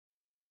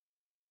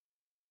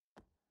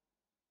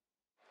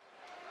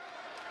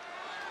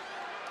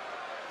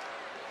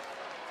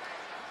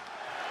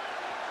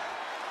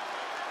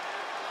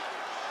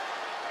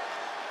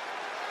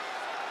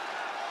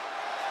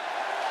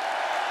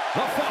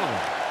The following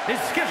is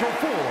scheduled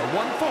for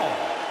one fall,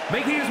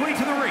 making his way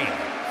to the ring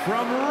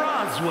from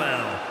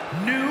Roswell,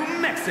 New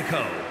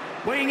Mexico,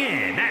 weighing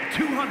in at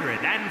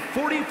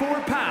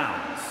 244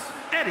 pounds,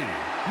 Eddie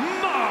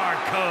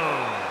Marko.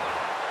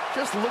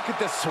 Just look at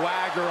the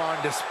swagger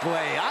on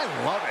display. I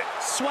love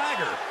it.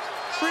 Swagger?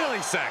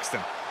 Really,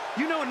 Saxton?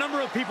 You know a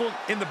number of people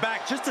in the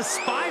back just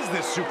despise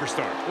this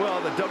superstar.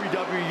 Well, the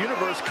WWE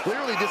Universe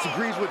clearly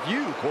disagrees with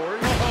you, Corey.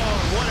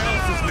 Oh, what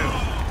else is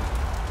new?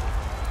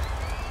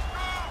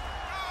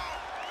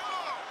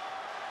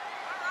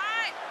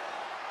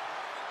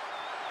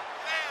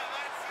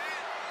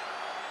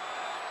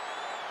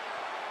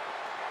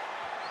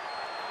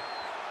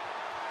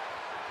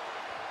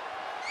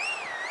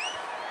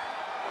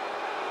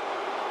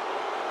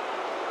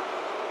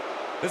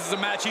 This is a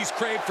match he's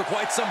craved for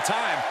quite some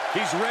time.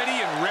 He's ready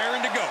and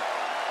raring to go.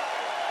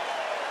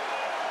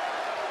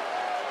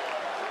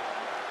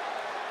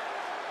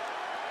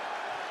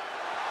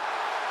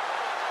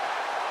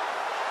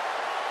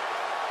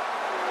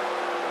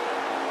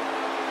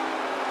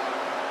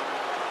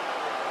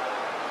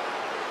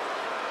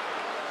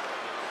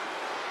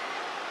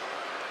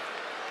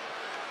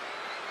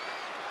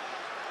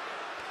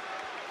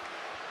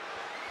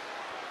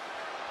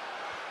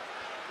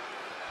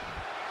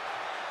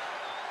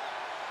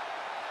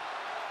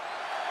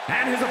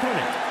 And his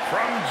opponent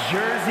from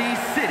Jersey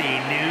City,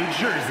 New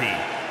Jersey,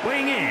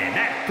 weighing in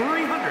at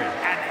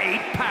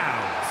 308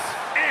 pounds,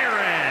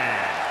 Aaron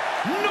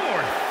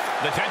North.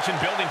 The tension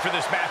building for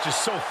this match is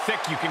so thick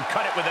you can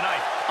cut it with a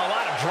knife. A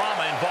lot of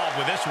drama involved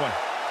with this one.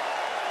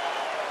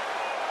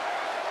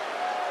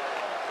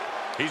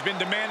 He's been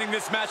demanding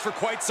this match for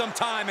quite some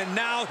time, and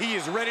now he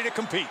is ready to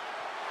compete.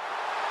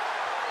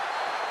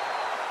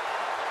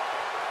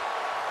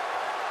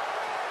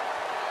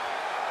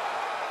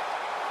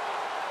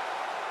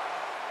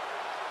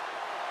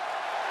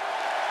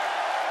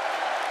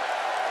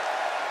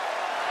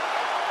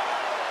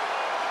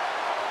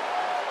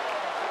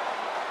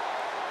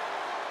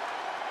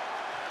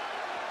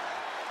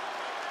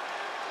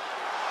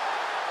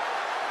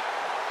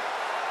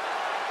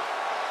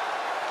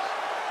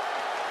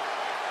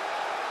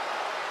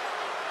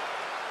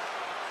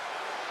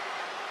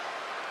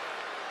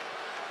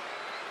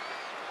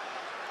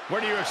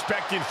 What are you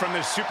expecting from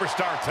this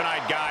superstar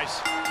tonight, guys?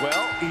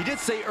 Well, he did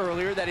say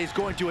earlier that he's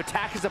going to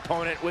attack his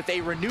opponent with a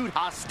renewed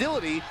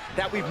hostility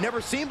that we've never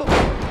seen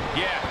before.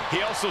 Yeah,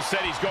 he also said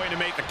he's going to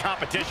make the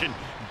competition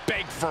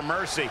beg for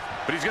mercy.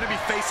 But he's going to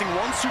be facing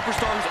one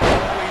superstar who's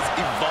always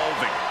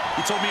evolving.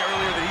 He told me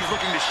earlier that he's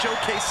looking to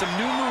showcase some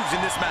new moves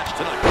in this match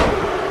tonight.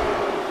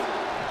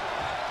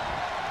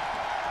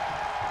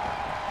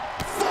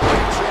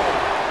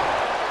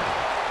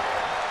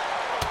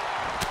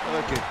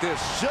 Look at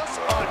this, just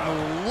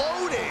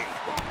unloading.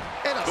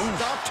 And a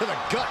stop to the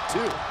gut,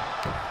 too.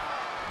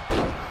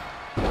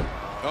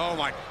 Oh,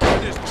 my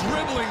goodness,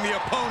 dribbling the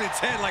opponent's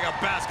head like a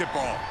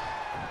basketball.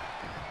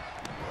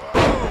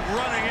 Oh,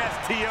 running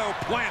STO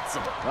plants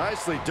him.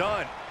 Nicely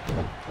done.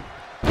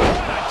 What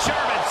a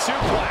German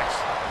suplex.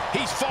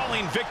 He's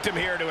falling victim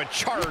here to a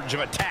charge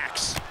of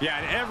attacks. Yeah,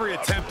 and every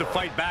attempt to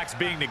fight back's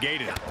being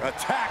negated.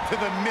 Attack to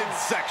the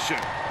midsection.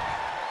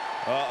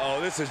 Uh-oh,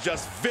 this is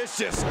just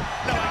vicious. No,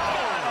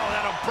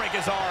 that'll break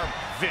his arm.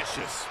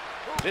 Vicious.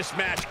 This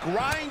match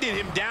grinded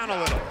him down a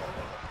little.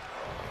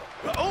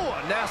 Oh,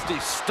 a nasty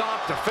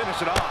stop to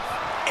finish it off.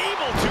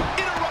 Able to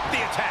interrupt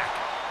the attack.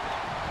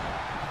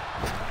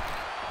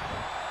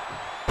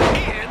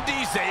 And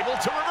he's able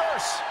to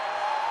reverse.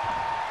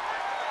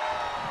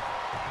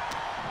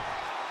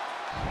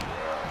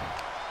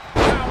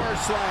 Power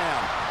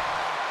slam.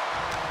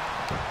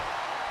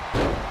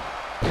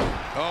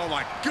 Oh,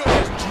 my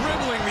goodness,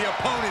 dribbling the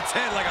opponent's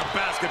head like a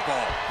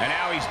basketball. And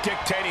now he's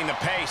dictating the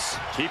pace.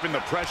 Keeping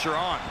the pressure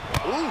on.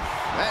 Ooh,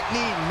 that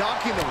knee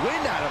knocking the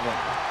wind out of him.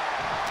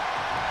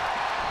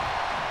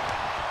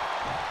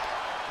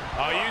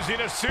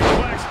 Using a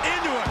suplex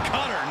Into a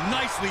cutter.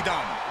 Nicely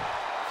done.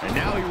 And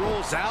now he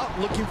rolls out,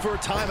 looking for a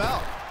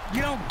timeout.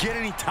 You don't get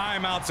any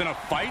timeouts in a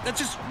fight. That's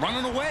just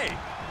running away.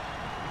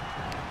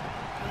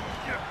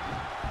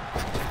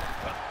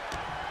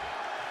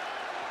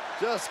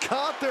 Just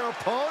caught their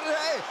opponent.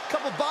 Hey,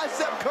 couple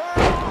bicep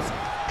curls.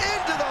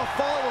 Into the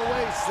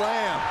fall-away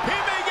slam. He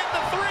may get the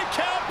 3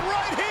 count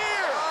right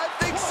here. I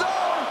think so.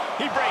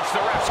 He breaks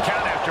the ref's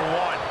count after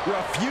 1.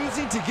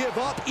 Refusing to give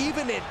up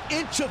even an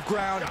inch of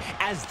ground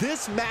as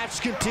this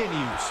match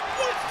continues.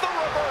 With the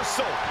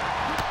reversal.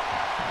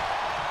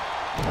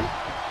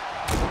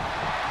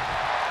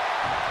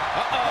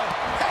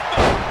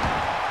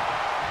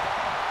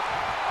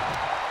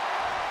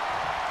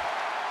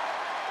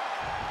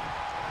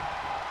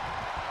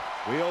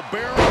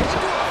 Wheelbarrow into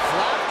a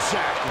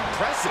flapjack.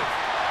 Impressive.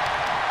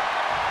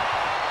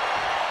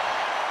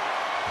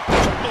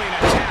 Tripling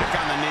attack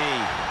on the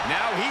knee.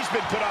 Now he's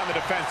been put on the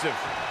defensive.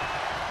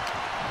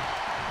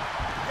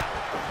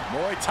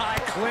 Muay Thai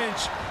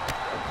clinch.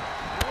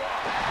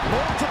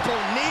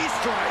 Multiple knee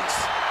strikes.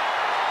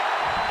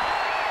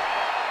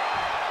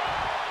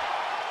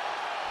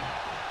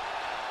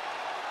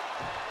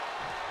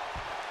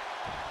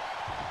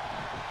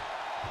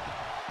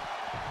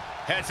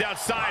 Heads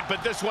outside,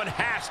 but this one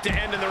has to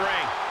end in the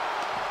ring.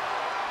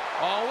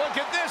 Oh, look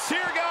at this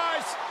here,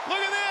 guys.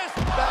 Look at this.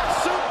 Back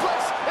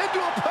suplex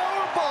into a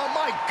powerbomb.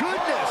 My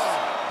goodness.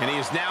 And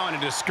he is now in a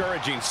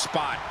discouraging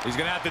spot. He's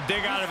going to have to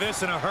dig out of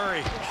this in a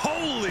hurry.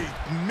 Holy,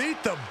 meet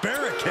the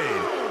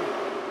barricade.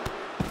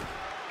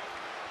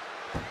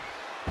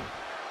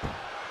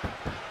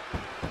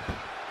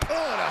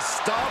 Oh, and a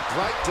stomp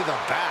right to the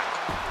back.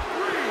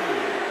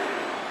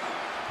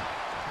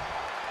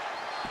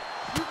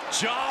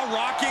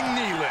 Jaw-rocking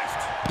knee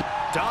lift.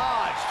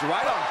 Dodged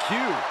right on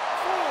cue.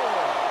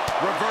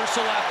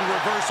 Reversal after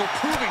reversal,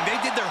 proving they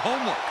did their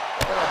homework.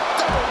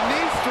 Double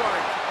knee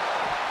strike.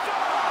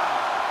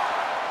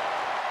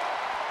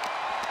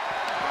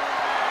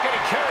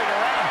 Getting carried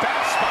around,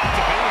 bad spot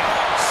to be in.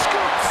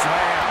 Scoop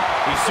slam.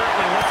 He's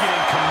certainly looking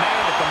in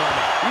command at the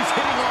moment. He's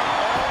hitting on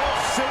all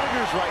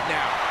cylinders right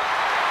now.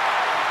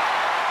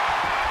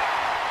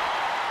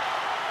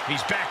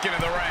 He's back into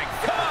the ring.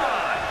 Come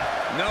on.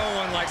 No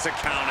one likes a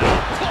count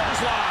out.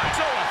 Clothesline.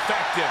 So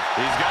effective.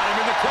 He's got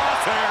him in the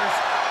crosshairs.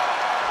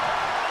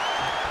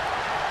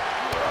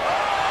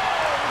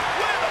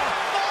 With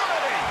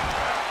authority.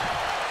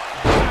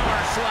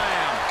 Power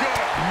slam.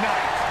 Good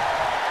night.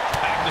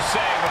 I have to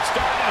say, what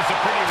started as a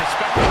pretty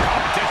respectable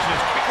competition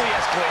has quickly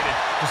escalated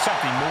to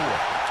something more.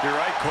 You're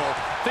right, Cole.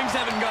 Things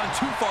haven't gone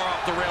too far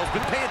off the rails,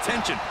 but pay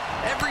attention.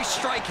 Every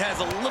strike has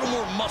a little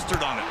more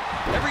mustard on it.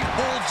 Every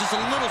hold's just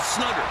a little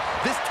snugger.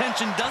 This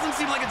tension doesn't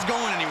seem like it's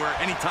going anywhere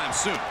anytime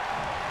soon.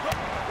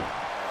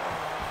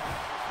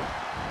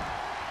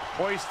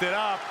 Hoisted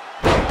up.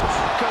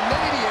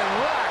 Canadian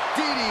Rock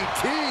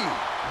DDT.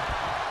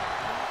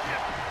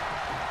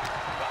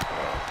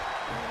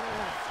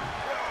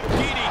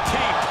 DDT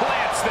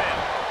plants them.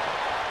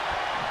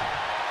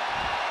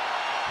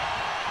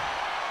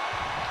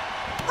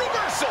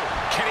 Reversal.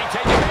 Can he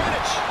take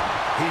advantage?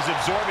 He's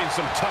absorbing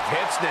some tough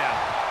hits now.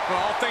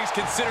 Well, all things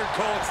considered,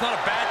 Cole, it's not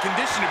a bad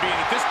condition to be in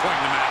at this point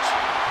in the match.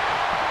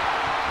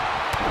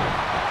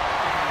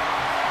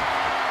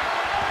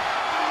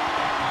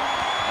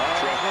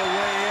 Trouble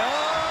way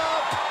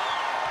up.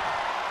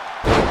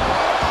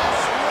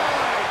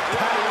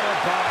 Power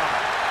bomb.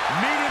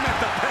 Meet him at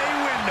the pay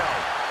window.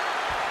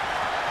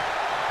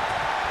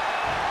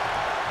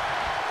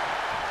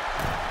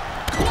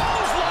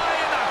 Clothesline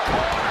in the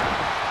corner.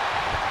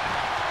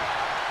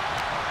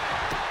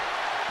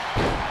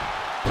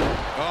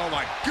 Oh,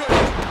 my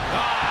goodness.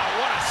 Ah,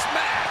 what a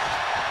smash.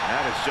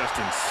 That is just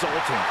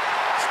insulting.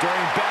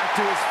 Staring back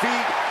to his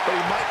feet, but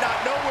he might not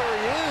know where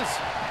he is.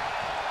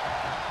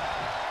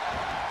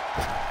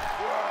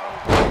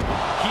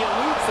 He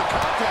eludes the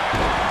contact.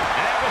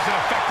 And that was an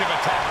effective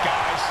attack,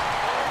 guys.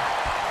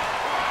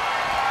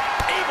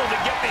 Able to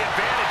get the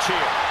advantage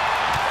here.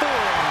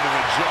 Forearm to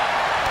the jaw.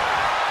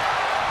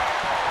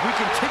 We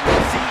continue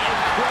to see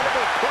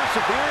incredible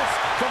perseverance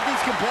from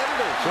these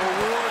competitors. The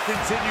war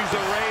continues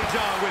to rage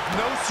on with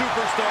no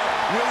superstar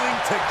willing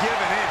to give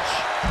an inch.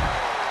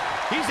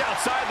 He's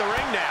outside the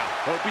ring now.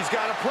 Hope he's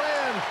got a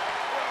plan.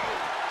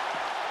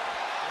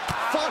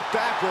 Fought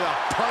back with a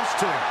punch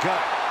to the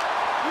gut.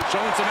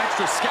 Showing some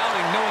extra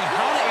scouting, knowing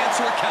how to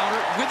answer a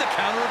counter with a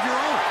counter of your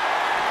own.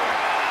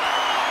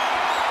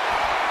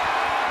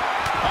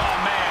 Oh,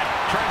 man.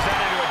 Turns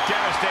that into a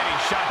devastating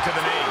shot to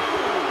the knee.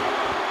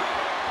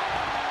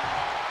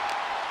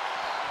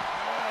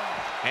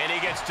 And he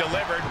gets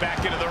delivered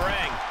back into the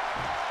ring.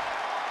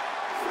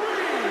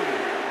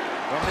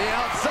 From the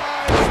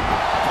outside.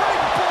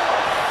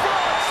 Springboard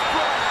frog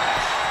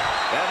splash.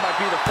 That might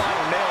be the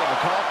final nail in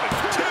the coffin.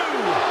 Two.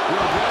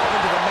 We're well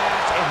into the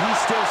match, and he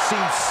still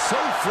seems so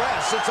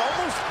fresh. It's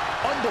almost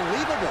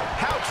unbelievable.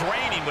 How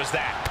draining was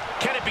that?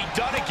 Can it be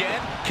done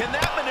again? Can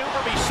that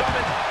maneuver be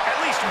summoned at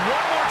least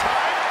one more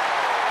time?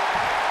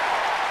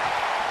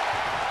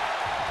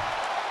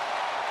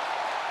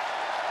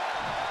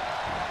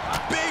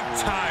 Big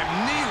time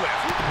knee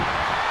lift.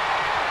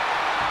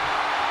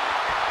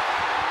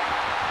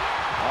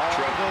 All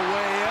the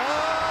way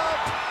up.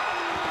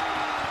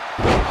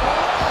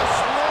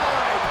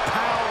 Slide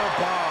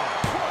powerbomb.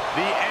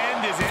 The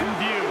end is in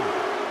view.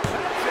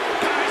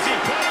 Guys, he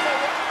put him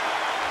away.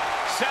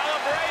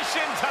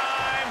 Celebration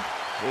time.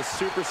 This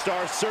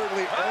superstar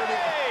certainly earning.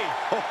 Hey,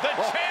 the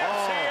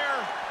champ's here.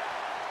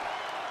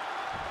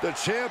 The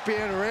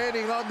champion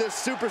reigning on this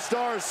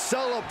superstar's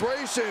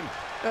celebration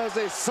as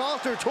they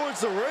saunter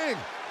towards the ring.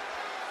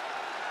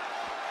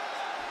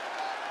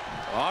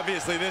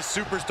 Obviously, this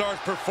superstar's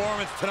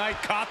performance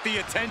tonight caught the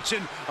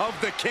attention of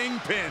the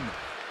Kingpin.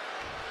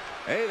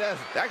 Hey,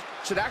 that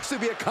should actually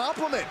be a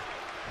compliment.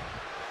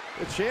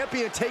 The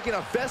champion taking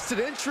a vested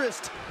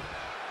interest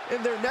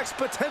in their next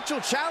potential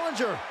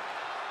challenger.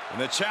 And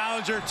the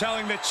challenger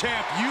telling the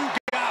champ, you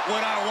got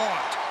what I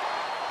want.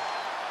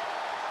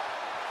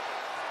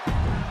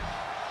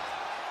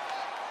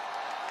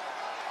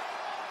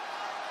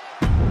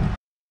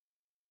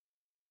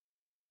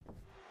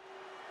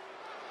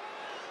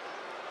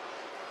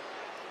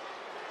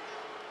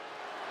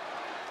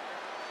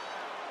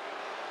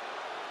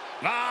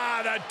 Ah,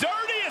 the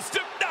dirtiest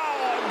of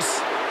dogs.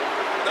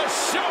 The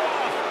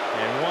show-off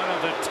And one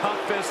of the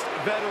toughest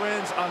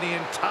veterans on the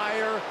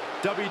entire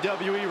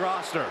WWE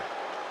roster.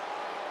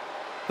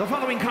 The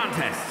following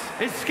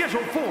contest is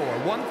scheduled for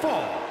one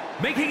fall.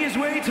 Making his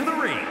way to the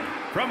ring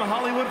from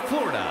Hollywood,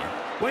 Florida,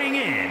 weighing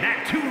in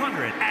at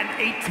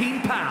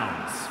 218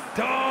 pounds,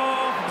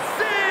 Dolph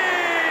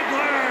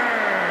Ziggler!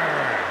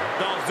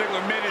 Dolph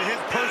Ziggler made it his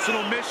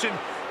personal mission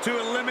to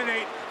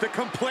eliminate the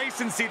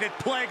complacency that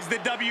plagues the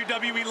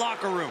WWE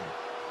locker room.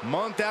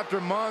 Month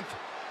after month,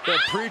 the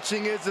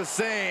preaching is the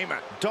same.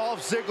 Dolph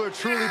Ziggler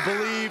truly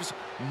believes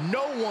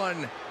no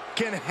one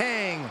can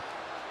hang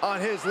on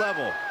his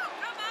level.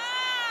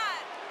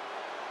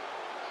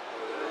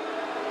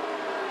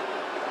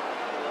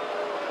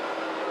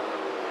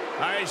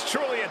 He's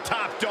truly a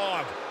top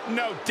dog.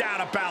 No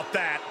doubt about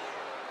that.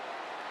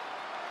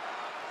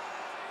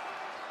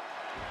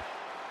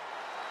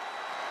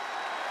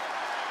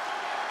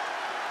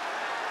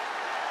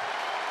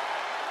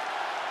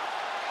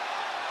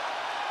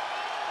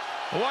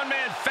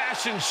 One-man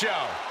fashion show.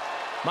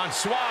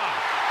 Man.Soor.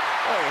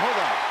 Hey, hold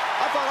on.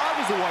 I thought I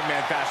was the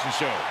one-man fashion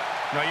show.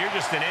 No, you're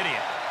just an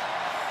idiot.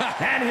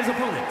 And his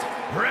opponent,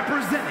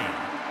 representing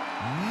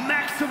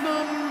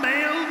Maximum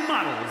Male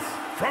Models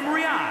from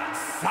Riyadh,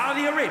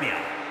 Saudi Arabia,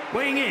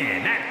 weighing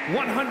in at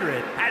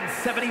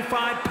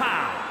 175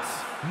 pounds,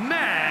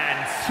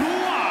 Man.Soor.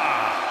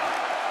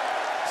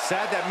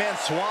 Sad that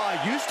Man.Soor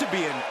used to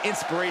be an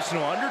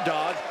inspirational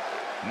underdog.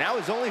 Now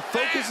his only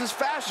focus is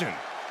fashion.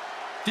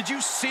 Did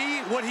you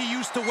see what he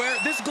used to wear?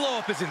 This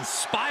glow-up is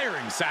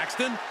inspiring,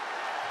 Saxton.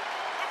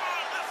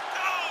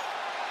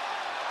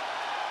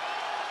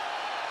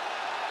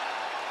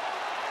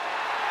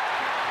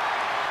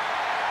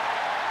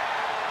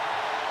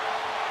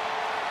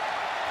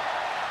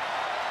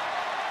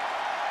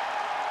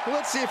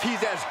 Let's see if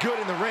he's as good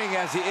in the ring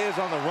as he is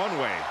on the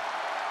runway.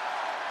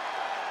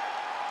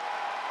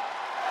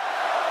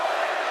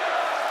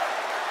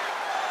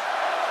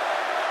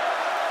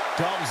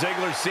 Dolph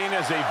Ziggler, seen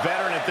as a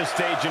veteran at this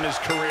stage in his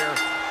career,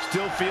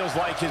 still feels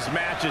like his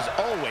match is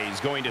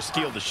always going to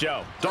steal the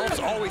show. Dolph's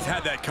always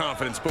had that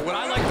confidence, but what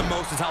I like the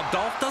most is how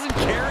Dolph doesn't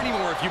care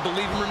anymore if you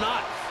believe him or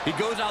not. He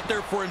goes out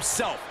there for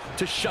himself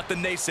to shut the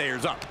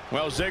naysayers up.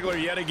 Well,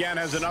 Ziggler yet again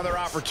has another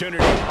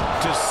opportunity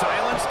to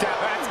silence that.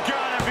 That's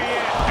gotta be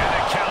it. And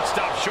the count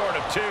stopped short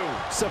of 2.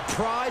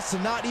 Surprised to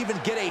not even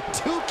get a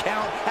 2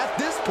 count at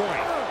this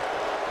point.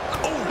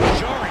 Oh,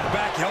 jarring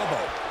back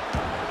elbow.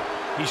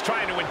 He's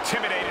trying to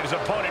intimidate his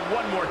opponent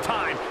one more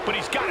time, but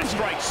he's got to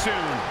strike soon.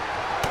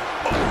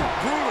 Oh,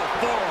 brutal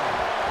forearm.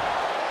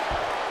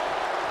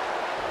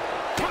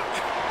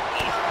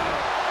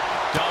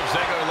 Dolph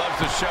Ziggler loves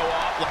to show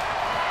off.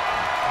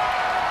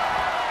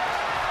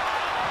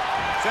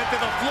 Sent to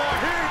the floor.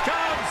 Here he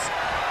comes.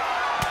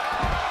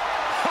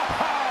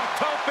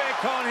 Tope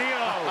con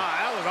hilo.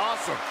 That was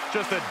awesome.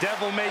 Just a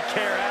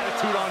devil-may-care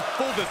attitude on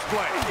full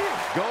display.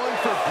 Going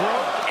for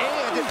broke,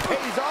 and it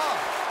pays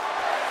off.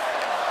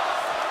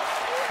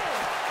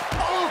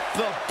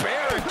 The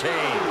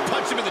barricade.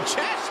 Punch him in the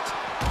chest.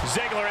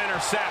 Ziggler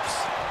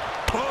intercepts.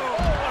 Boom.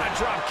 What a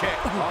drop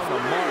kick. On the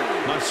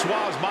mark.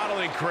 Man.Soor's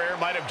modeling career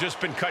might have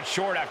just been cut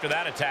short after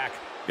that attack.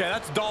 Yeah,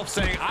 that's Dolph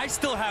saying, I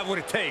still have what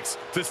it takes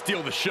to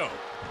steal the show.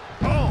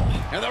 Oh,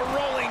 and the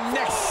rolling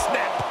neck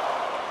snap.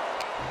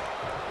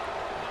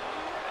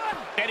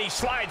 And he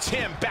slides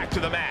him back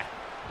to the mat.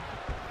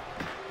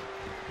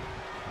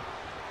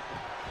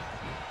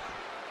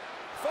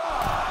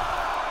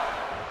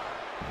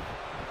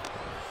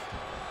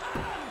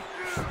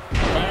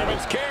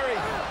 Fireman's carry.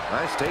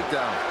 Nice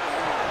takedown.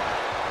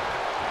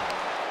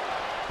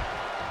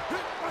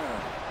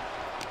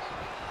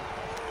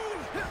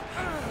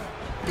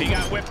 He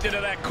got whipped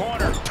into that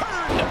corner.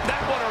 Turned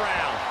that one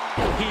around.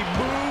 He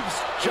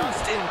moves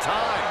just in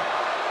time.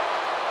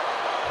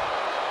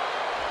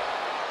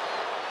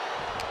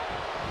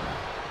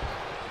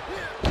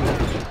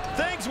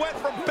 Things went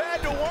from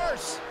bad to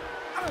worse.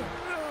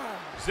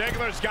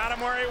 Ziggler's got him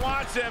where he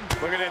wants him.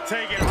 Look at it,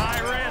 taking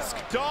high risk.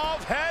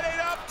 Dolph heading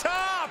up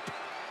top.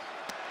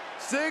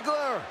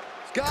 Ziggler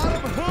got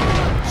him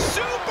hooked.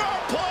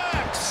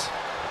 Superplex.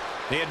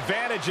 The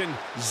advantage in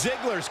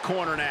Ziggler's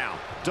corner now.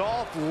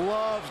 Dolph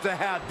loves to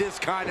have this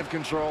kind of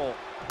control.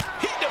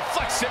 He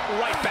deflects it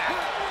right back.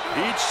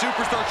 Each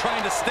superstar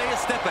trying to stay a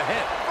step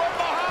ahead. From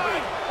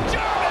behind.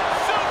 German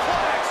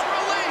suplex.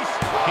 Release.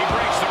 He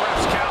breaks the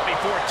ref's count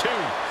before 2.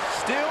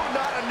 Still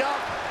not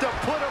enough to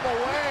put him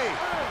away.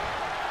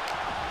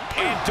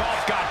 And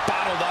Dolph got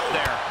bottled up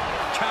there.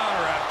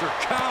 Counter after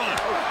counter.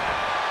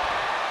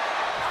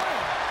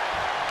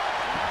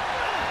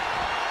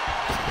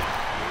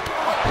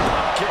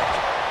 Kick.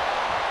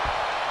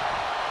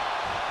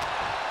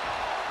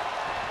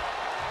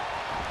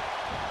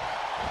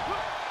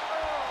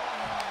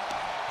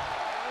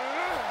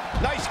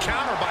 Nice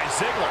counter by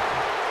Ziggler.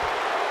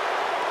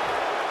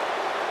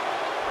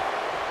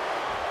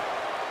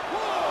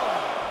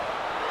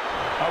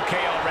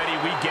 Okay, already,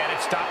 we get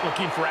it. Stop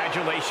looking for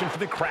adulation for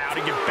the crowd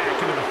and get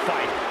back into the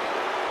fight.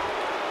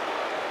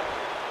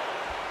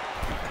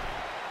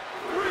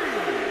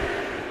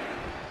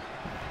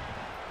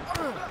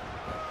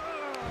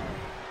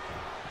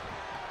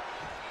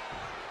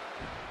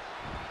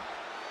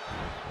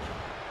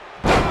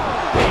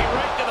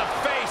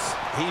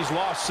 has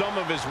lost some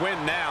of his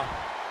wind now.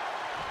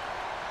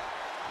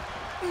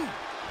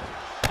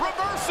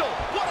 Reversal!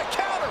 What a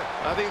counter!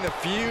 I think the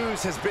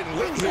fuse has been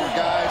lit here,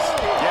 guys.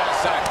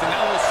 Yeah, Saxton.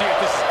 Now we'll see if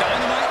this is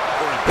dynamite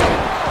or a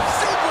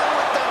Ziggler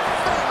with the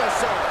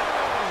famous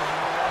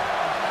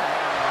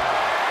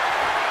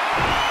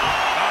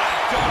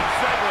Dolph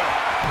Ziggler.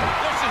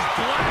 This is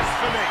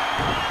blasphemy.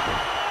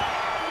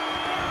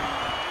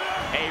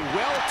 A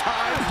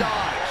well-timed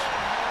dodge.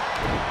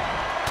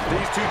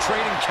 These two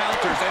trading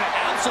counters, an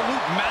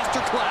absolute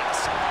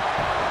masterclass.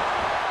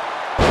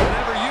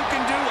 Whatever you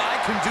can do, I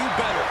can do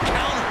better.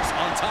 Counters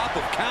on top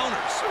of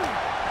counters.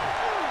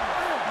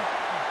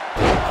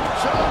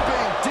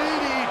 Jumping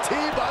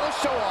DDT by the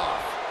show-off.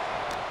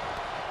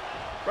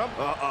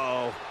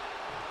 Uh-oh.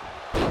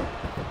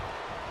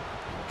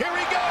 Here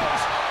he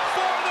goes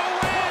for the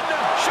win.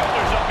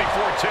 Shoulders up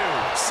before two.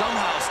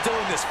 Somehow still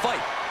in this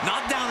fight.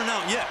 Not down and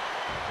out yet.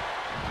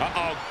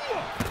 Uh-oh.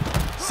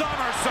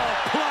 Somersault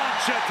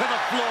plunge to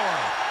the floor.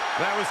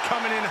 That was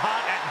coming in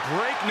hot at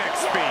breakneck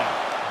speed.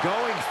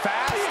 Going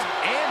fast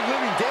and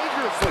living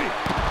dangerously.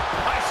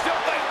 I still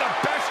think the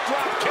best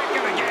drop kick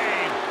in the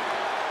game.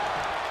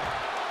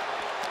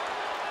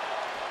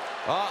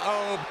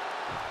 Uh-oh.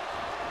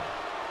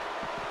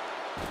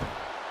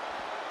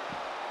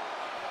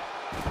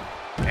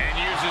 And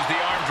uses the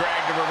arm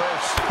drag to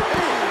reverse.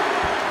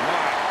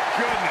 My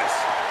goodness.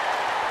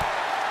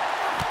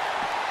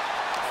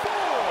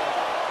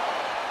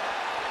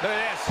 Look at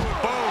this.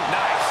 Boom.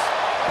 Nice.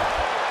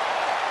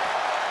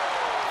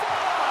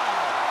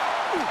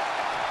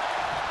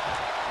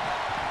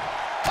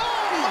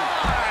 Oh,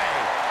 my!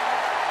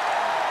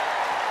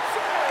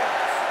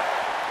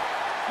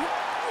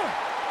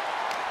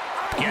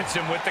 Gets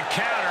him with the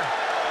counter.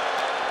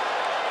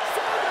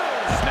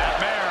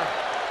 Snapmare.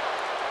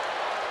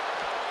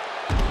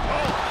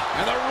 Oh,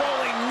 and the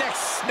rolling neck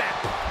snap.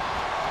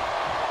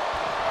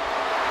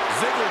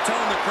 Ziggler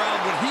telling the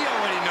crowd what he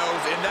already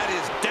knows, and that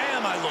is,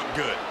 damn, I look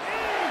good.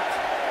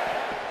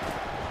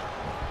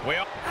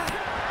 Well,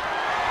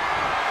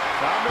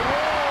 Time to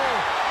roll.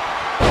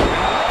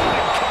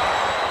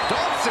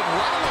 Dolph's in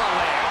La La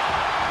Land.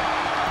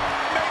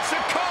 makes a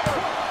cover.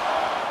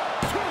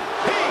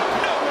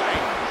 No way.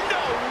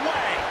 No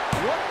way.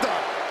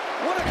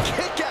 What a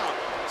kick out.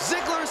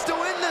 Ziggler is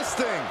still in this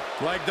thing.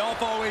 Like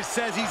Dolph always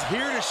says, he's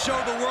here to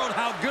show the world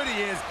how good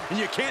he is, and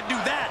you can't do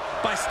that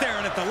by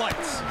staring at the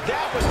lights.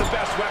 That was the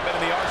best weapon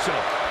in the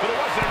arsenal, but it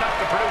wasn't enough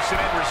to produce an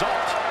end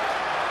result.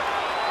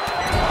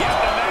 You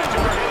have to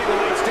imagine we're hitting the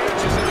late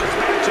stages of this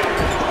matchup.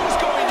 Who's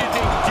going to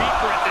dig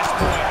deeper at this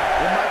point?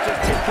 It might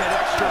just take that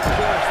extra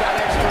push, that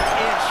extra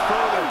inch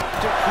further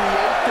to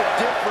create the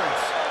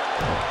difference.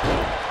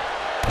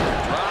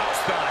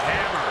 Drops the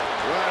hammer.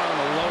 Right on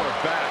the lower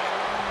back.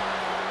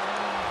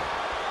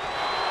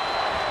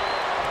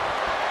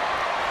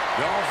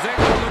 Dolph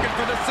Ziggler looking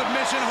for the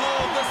submission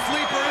hold. The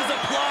sleeper is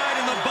applied,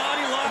 and the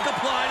body lock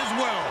applied as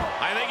well.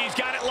 I think he's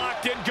got it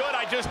locked in good.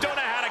 I just don't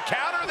know how to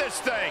counter this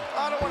thing.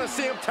 I don't want to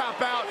see him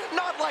tap out.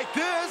 Not like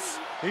this.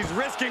 He's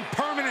risking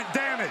permanent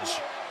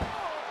damage.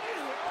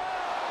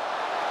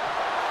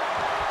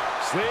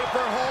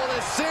 Sleeper hold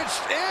is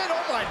cinched in.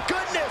 Oh, my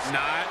goodness.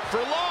 Not for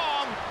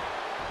long.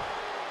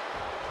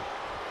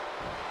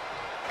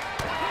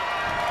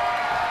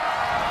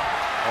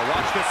 Oh,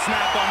 watch the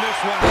snap on this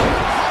one.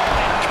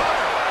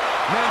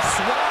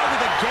 Man.Soor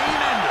with a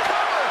game ender.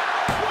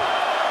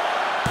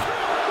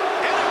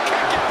 And a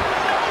kick out.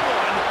 No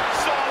one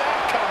saw that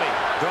coming.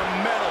 The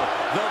mettle,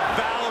 the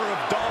valor of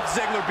Dolph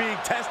Ziggler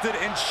being tested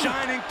and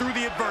shining through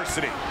the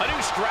adversity. A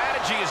new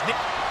strategy is... Dolph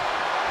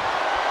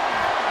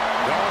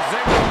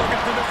Ziggler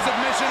looking for the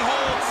submission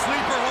hold.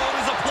 Sleeper hold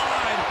is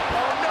applied.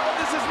 Oh, no,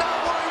 this is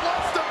not where he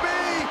wants to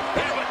be.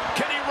 Yeah, but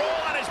can he roll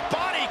on his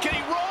body? Can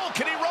he roll?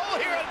 Can he roll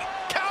here and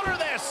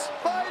counter this?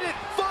 Fight it,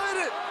 fight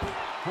it.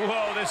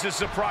 Whoa, this is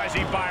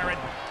surprising, Byron.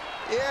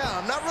 Yeah,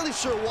 I'm not really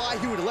sure why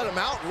he would let him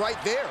out right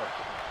there. A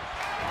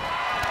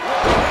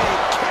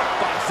kick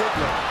by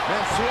Ziggler.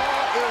 Man.Soor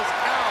is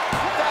out.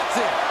 That's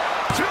it.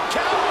 2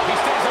 count. He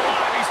stays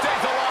alive. He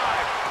stays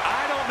alive.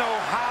 I don't know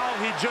how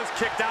he just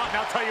kicked out, and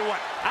I'll tell you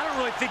what, I don't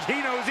really think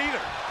he knows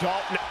either.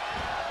 Dolph.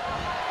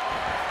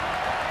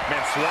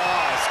 Man.Soor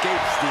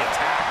escapes the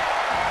attack.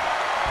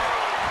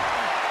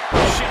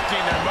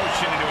 Shifting their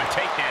motion into a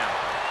takedown.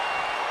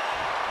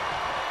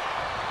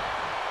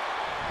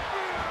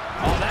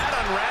 Oh, that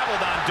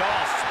unraveled on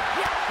Dolph.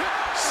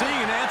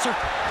 Seeing an answer.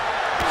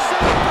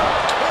 Super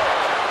kick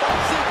by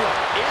Ziggler.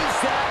 Is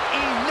that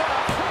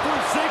enough for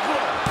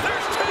Ziggler?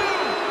 There's 2.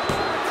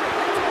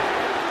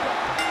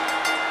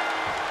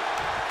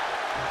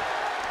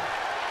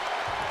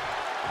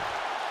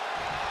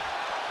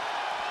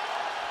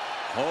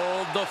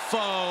 Hold the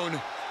phone.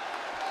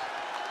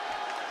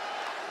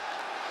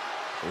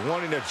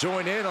 Wanting to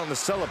join in on the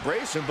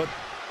celebration, but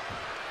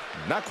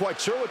not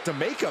quite sure what to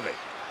make of it.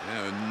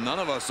 Yeah, none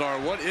of us are.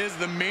 What is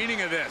the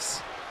meaning of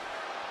this?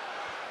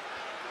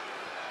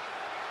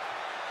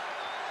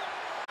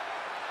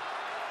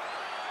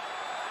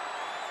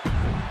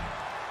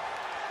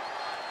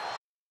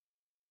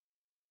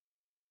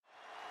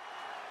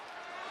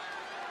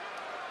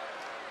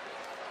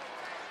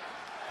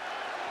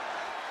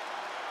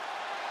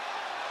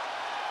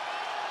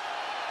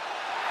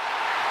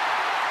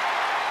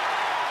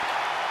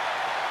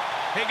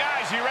 Hey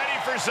guys, you ready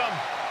for some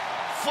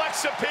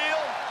flex appeal?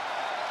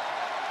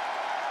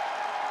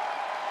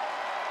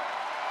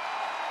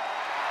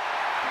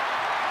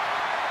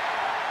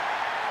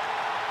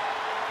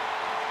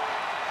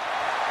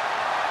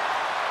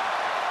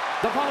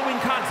 The following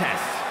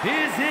contest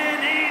is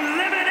an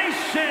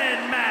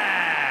elimination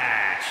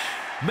match.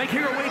 Making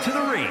her way to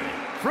the ring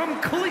from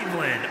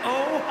Cleveland,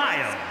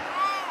 Ohio,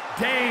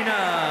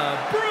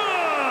 Dana Brooke.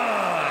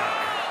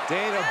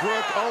 Dana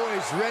Brooke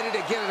always ready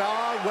to get it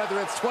on, whether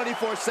it's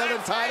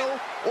 24/7 title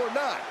or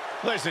not.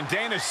 Listen,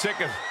 Dana's sick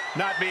of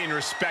not being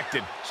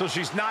respected, so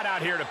she's not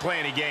out here to play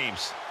any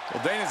games.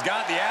 Well, Dana's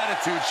got the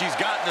attitude. She's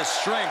got the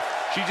strength.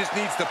 She just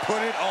needs to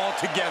put it all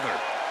together.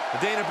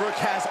 Dana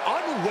Brooke has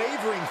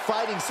unwavering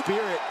fighting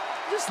spirit,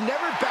 just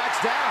never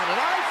backs down, and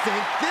I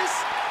think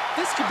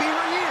this could be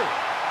her year.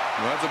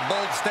 Well, that's a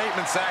bold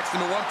statement, Saxton,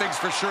 but one thing's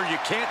for sure, you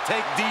can't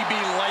take DB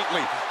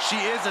lightly. She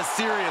is a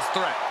serious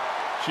threat.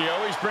 She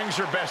always brings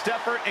her best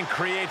effort and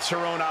creates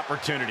her own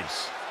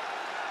opportunities.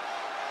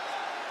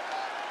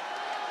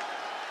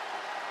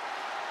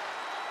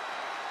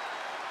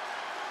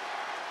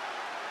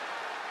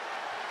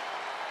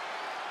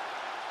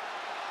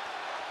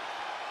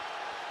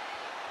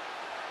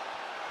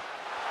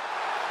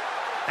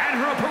 And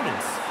her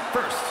opponents,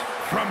 first,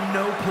 from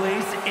no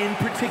place in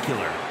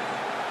particular,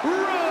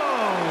 Rose.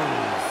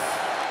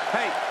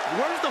 Hey,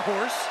 where's the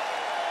horse?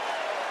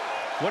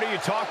 What are you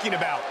talking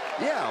about?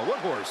 Yeah, what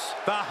horse?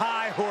 The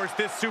high horse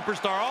this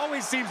superstar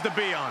always seems to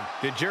be on.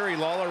 Did Jerry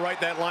Lawler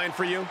write that line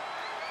for you?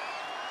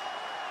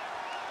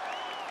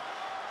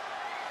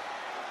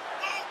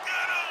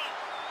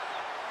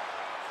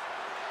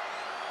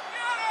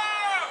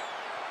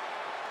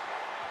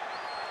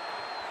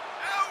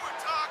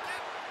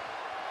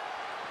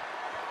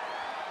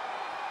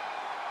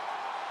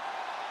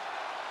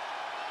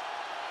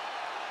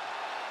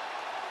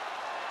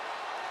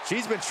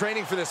 She's been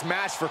training for this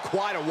match for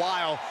quite a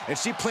while, and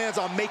she plans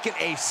on making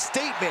a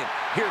statement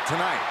here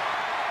tonight.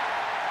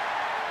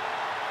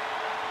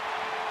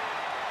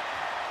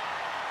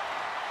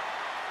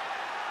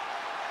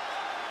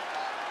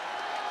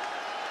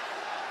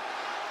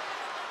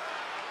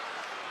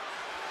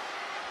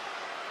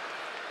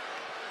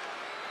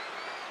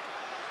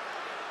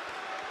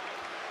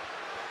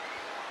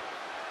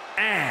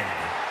 And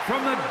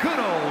from the good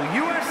old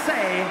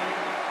USA,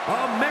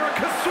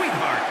 America's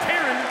sweetheart,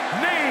 Taryn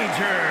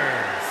Majors.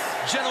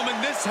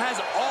 Gentlemen, this has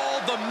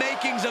all the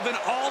makings of an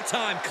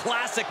all-time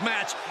classic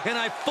match, and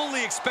I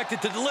fully expect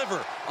it to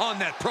deliver on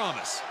that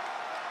promise.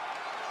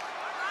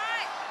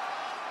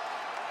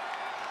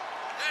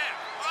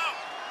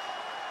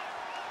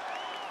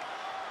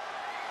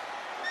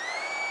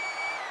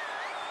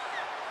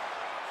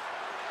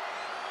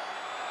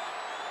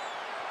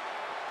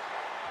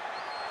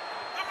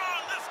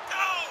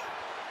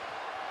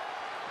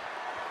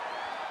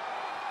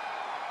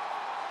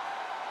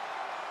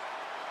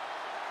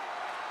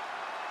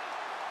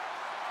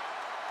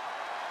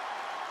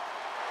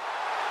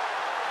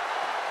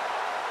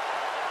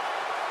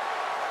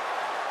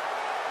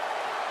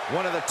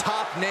 One of the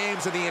top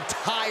names in the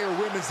entire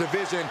women's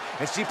division,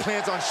 and she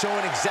plans on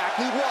showing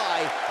exactly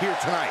why here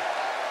tonight.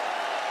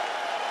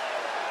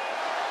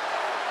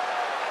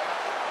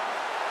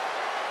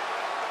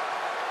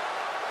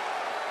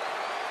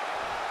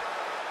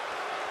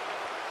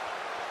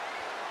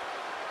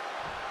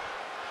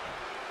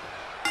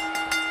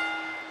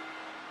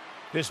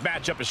 This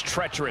matchup is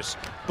treacherous.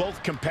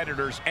 Both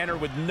competitors enter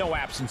with no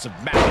absence of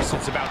malice.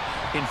 It's about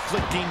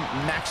inflicting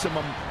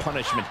maximum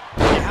punishment.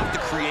 You have to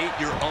create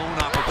your own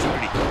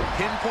opportunity.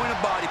 Pinpoint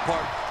a body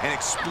part and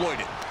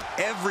exploit it.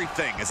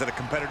 Everything is at a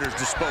competitor's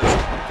disposal.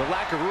 The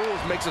lack of rules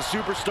makes a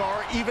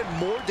superstar even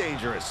more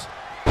dangerous.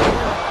 Oh,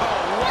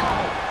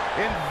 wow.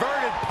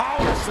 Inverted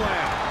power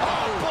slam.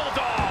 Oh,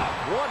 bulldog!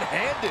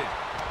 One-handed.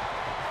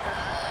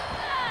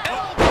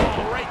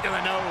 Elbow right to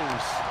the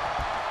nose.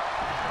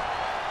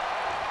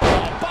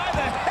 By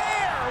the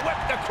hair,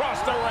 whipped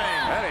across the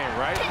ring. That ain't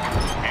right.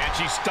 And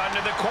she's stunned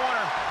in the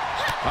corner.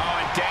 Oh,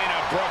 and Dana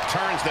Brooke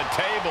turns the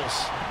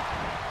tables.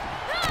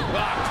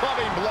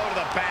 Clubbing blow to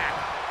the back.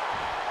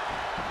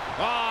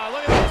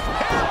 Look at this.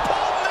 Hair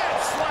pull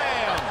net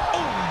slam.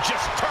 Ooh,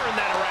 just turn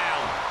that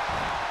around.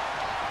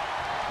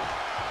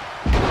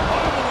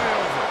 All the way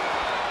over.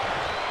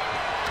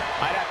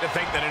 I'd have to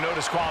think that a no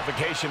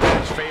disqualification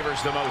match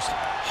favors the most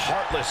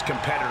heartless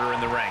competitor in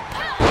the ring.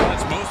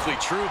 That's mostly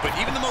true, but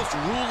even the most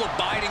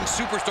rule-abiding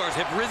superstars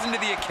have risen to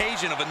the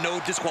occasion of a no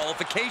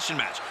disqualification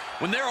match.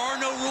 When there are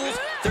no rules,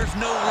 there's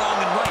no wrong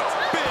and right.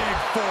 Big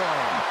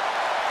forearm.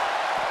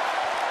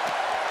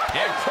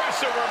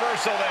 Impressive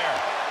reversal there.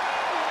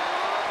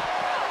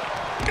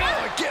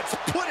 Oh, it gets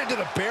put into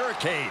the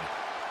barricade.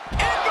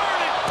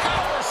 Inverted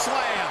power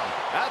slam.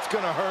 That's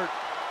gonna hurt.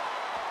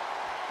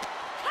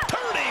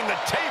 Turning the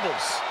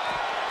tables.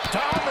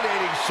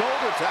 Dominating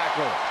shoulder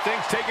tackle.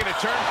 Things taking a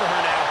turn for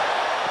her now.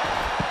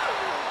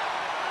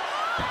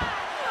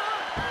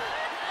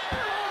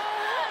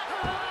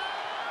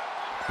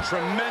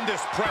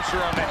 Tremendous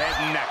pressure on the head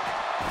and neck.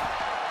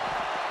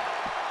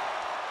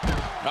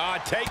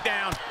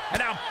 Takedown. And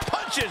now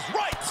punches,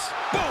 rights.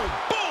 Boom,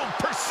 boom,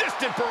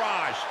 persistent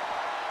barrage.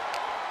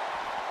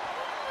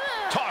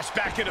 Tossed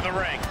back into the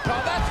ring.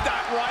 Oh, that's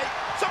not right.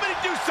 Somebody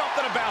do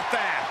something about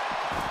that.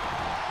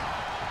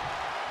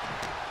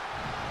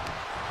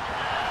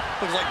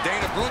 Looks like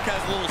Dana Brooke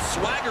has a little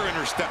swagger in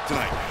her step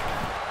tonight.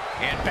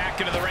 And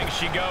back into the ring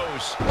she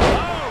goes.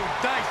 Oh,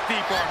 nice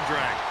deep arm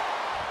drag.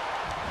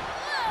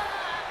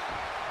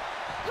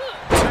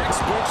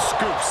 Textbook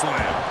scoop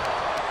slam.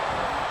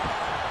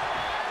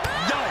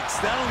 Yikes,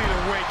 that'll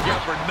either wake you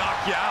up or knock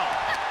you out.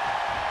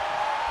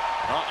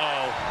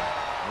 Uh-oh.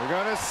 We're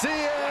gonna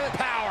see it.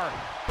 Power.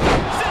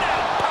 Sit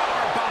down,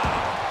 power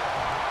bomb.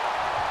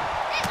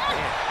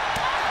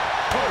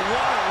 Oh,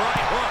 what a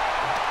right hook.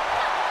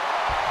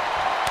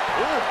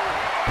 Ooh.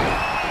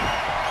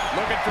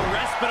 Looking for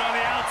respite on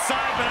the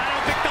outside, but I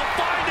don't think they'll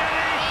find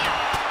any.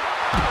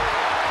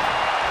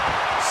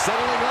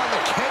 Settling on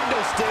the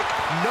kendo stick.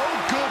 No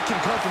good can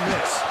come from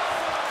this.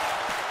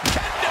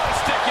 Kendo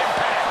stick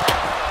impact.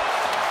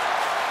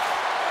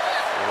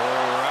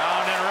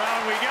 Round and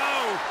round we go.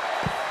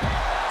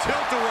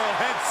 Tilt-a-whirl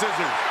head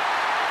scissors.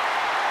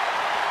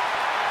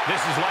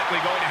 This is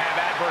likely going to have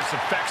adverse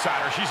effects on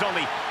her. She's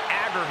only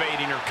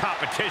aggravating her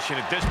competition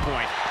at this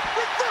point.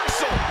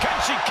 Reversal! Can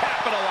she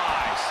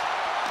capitalize?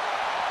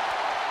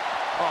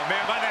 Oh,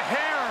 man, by the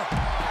hair.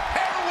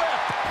 Hair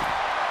whip!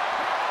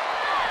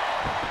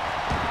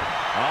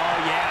 Oh,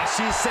 yeah,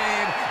 she's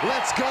saying,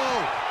 let's go.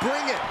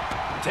 Bring it.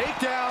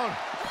 Takedown.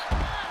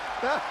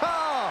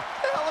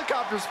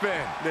 Helicopter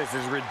spin. This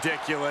is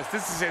ridiculous.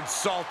 This is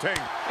insulting.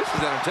 This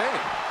is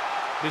entertaining.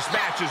 This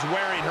match is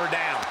wearing her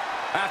down.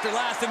 After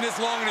lasting this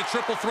long in a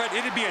triple threat,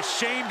 it'd be a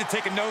shame to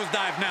take a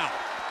nosedive now.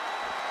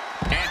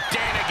 And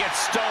Dana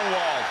gets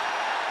stonewalled.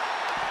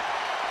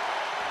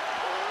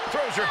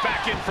 Throws her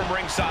back in from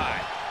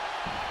ringside.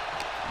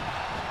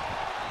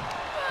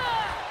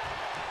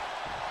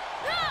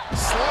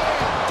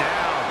 Slam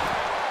down.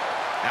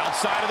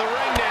 Outside of the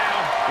ring now.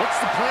 What's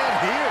the plan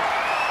here?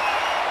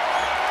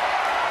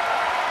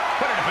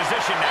 Put her in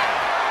position now.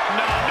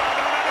 No.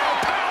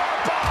 Power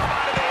bomb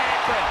out of the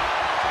apron.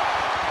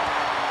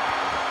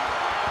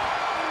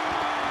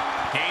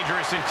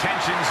 Dangerous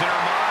intentions in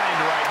her mind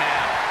right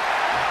now.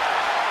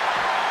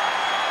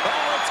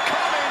 Oh, it's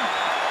coming.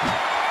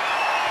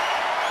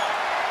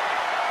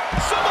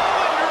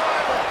 Samoan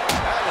driver.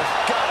 That has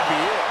got to be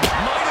it.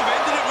 Might have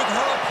ended it with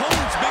her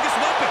opponent's biggest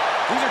weapon.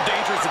 These are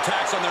dangerous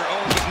attacks on their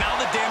own, but now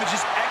the damage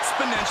is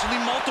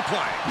exponentially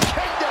multiplying.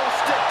 Kendo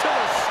stick to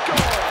the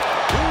skull.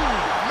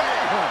 Ooh, man.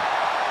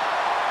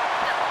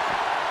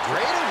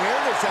 Great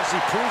awareness as she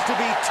proves to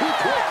be too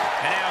quick.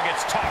 And now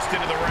gets tossed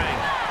into the ring.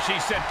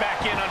 She's sent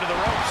back in under the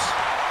ropes.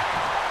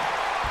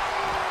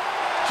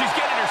 She's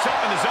getting herself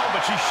in the zone,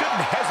 but she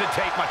shouldn't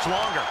hesitate much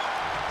longer.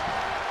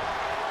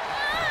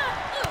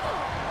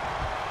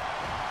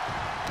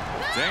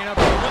 Dana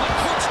Brooke with a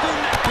corkscrew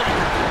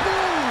neckbreaker.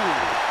 Ooh,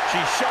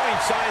 she's showing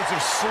signs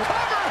of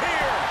cover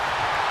here.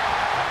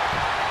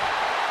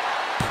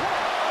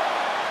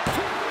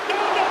 No.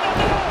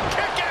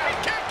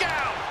 Kick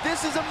out.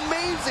 This is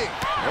amazing.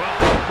 Well,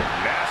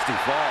 nasty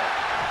fall.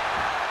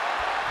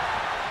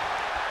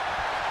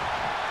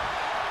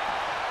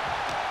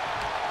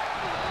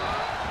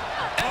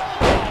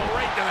 Elbow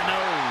right to the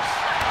nose.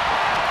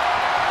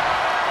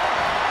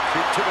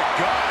 Kick to the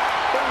gut.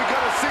 What are we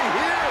going to see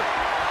here?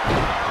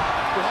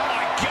 Oh,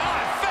 my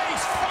God.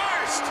 Face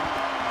first.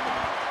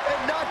 And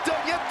not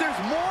done yet.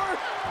 There's more.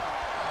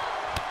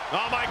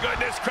 Oh, my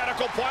goodness.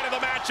 Critical point of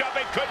the matchup.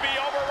 It could be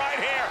over right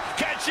here.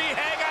 Can she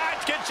hang on?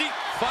 Can she?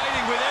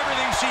 Fighting with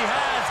everything she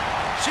has.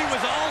 She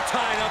was all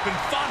tied up and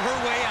fought her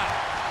way out.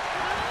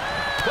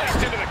 Placed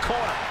into the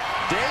corner.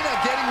 Dana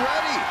getting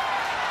ready.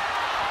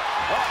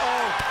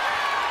 Uh-oh.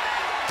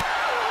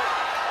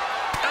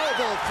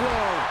 Elbow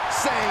throw.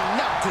 Saying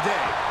not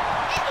today.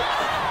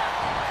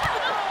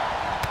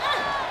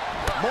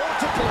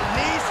 Multiple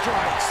knee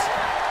strikes.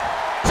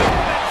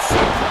 German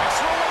suplex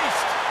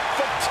released.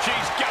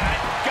 She's got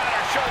it. Got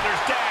her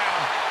shoulders down.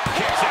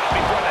 Kicks out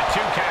before the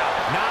 2 count.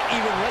 Not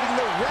even letting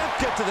the ref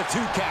get to the 2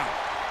 count.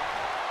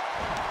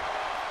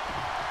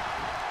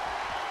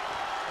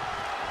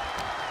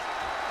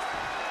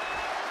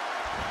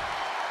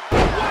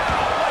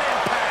 Wow, what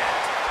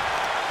impact.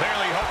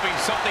 Clearly hoping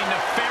something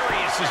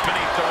nefarious is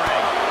beneath the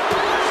ring.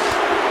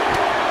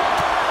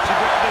 She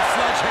grabbed the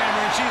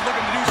sledgehammer and she's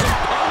looking to do some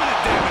permanent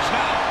damage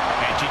now.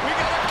 And we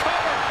got a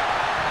cover.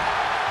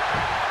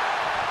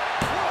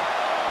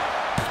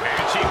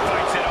 And she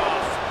fights it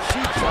off.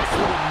 She just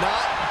will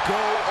not go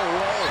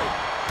away.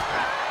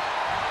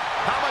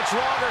 How much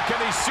longer can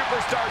these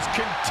superstars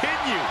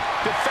continue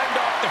to fend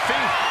off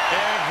defeat?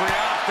 Every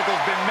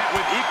obstacle's been met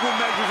with equal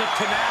measures of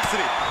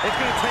tenacity. It's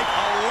going to take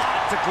a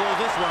lot to close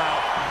this one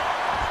out.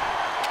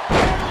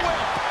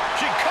 Whip.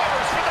 She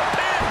covers for the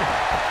pin.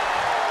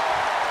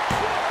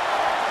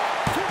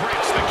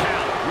 Breaks the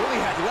count.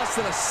 Really had less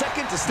than a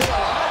second to stay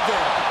alive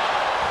there.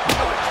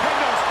 Oh, a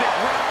kendo stick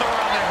wrapped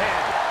around the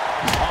head.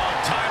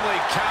 Timely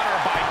counter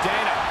by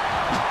Dana.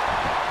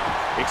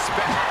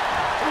 Expect.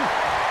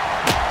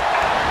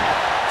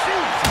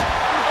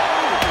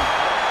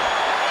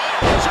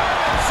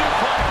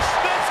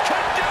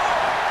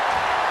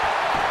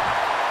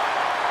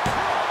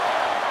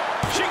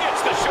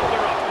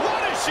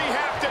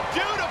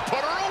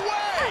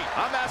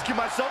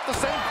 myself the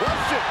same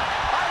question.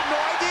 I have no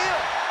idea.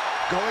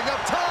 Going up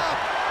top.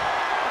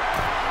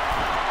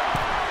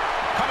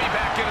 Coming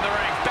back into the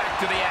ring, back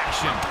to the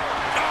action.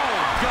 Oh,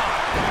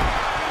 God.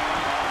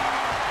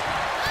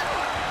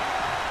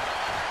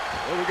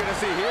 What are we going to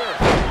see here?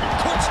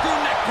 Corkscrew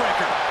neck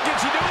breaker. Did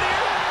she do it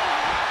here?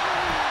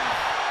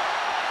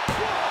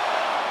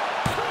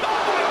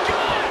 Oh, my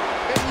God.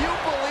 Can you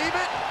believe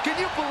it? Can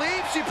you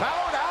believe she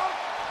powered out?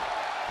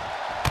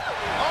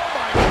 Oh,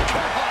 my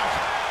God.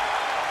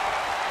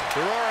 The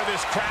roar of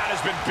this crowd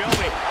has been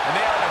building, and they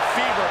are in a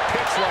fever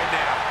pitch right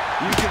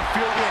now. You can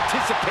feel the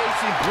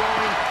anticipation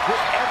growing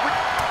with every...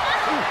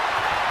 Ooh.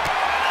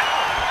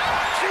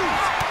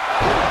 Jeez.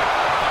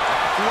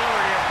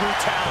 Flurry of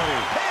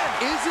brutality. Man,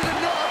 is it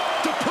enough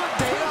to put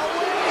Dana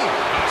away?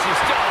 She's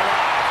still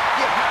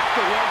alive. You have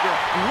to wonder,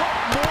 what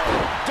more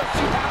does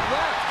she have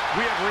left?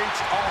 We have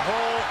reached a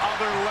whole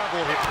other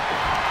level here.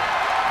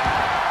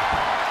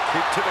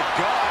 Kick to the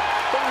gut.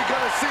 What are we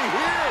going to see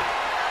here?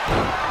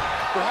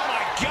 Oh,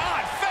 my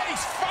God.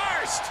 Face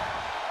first.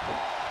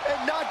 And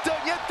not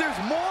done yet. There's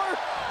more.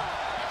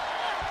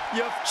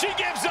 She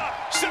gives up.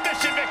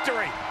 Submission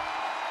victory.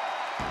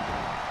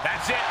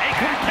 That's it. A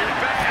complete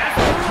back.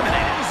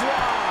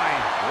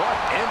 Clothesline. What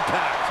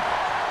impact.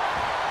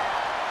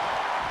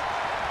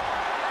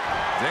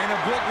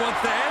 Dana Brooke wants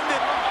to end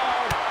it.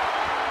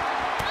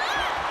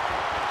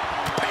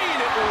 Paying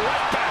it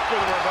right back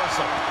with a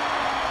reversal.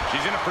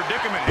 She's in a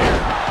predicament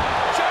here.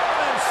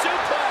 German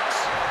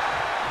suplex.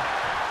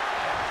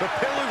 The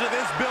pillars of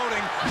this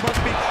building must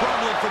be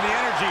crumbling from the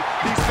energy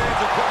these fans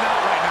are putting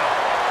out right now.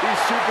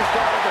 These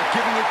superstars are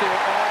giving it their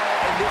all,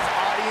 and this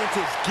audience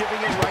is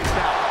giving it right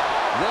now.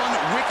 One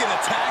wicked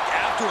attack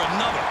after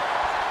another.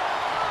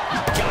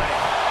 Got it.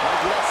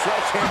 That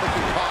sledgehammer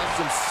can cause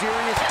some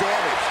serious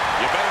damage.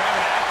 You better have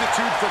an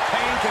aptitude for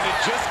pain because it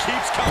just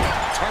keeps coming.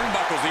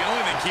 Turnbuckle's the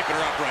only thing keeping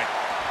her upright.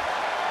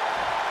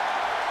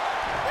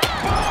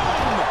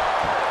 Boom!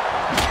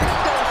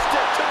 Kendo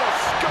stick to the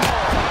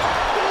skull.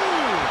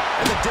 Ooh!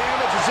 And the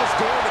damage is just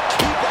going to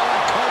keep on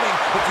coming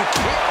if you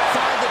can't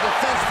find the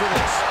defense for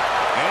this.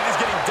 And it is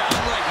getting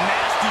downright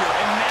nastier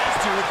and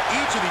nastier with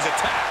each of these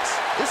attacks.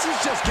 This is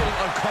just getting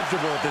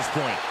uncomfortable at this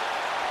point.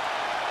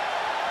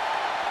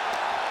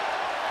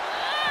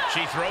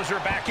 She throws her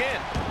back in.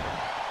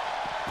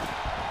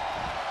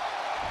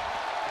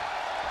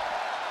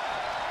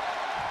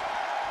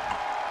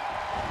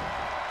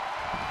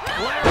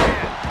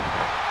 Lariat.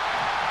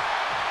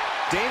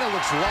 Dana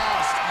looks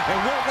lost and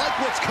won't like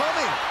what's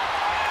coming.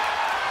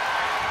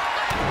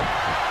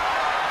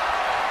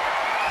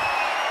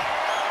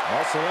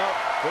 Also up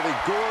for the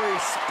gory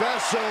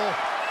special.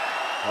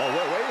 Oh,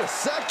 wait a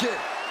second.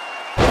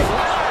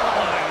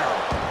 Flatliner.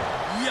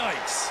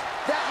 Yikes.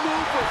 That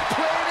move was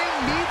planning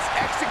meets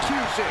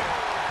execution.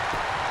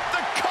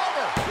 The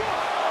cover.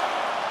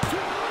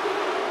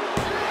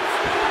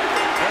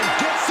 And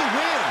gets the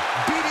win,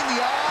 beating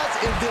the odds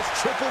in this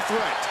triple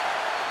threat.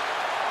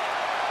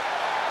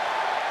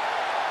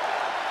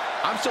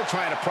 I'm still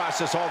trying to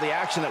process all the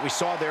action that we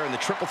saw there in the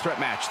triple threat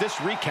match. This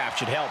recap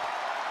should help.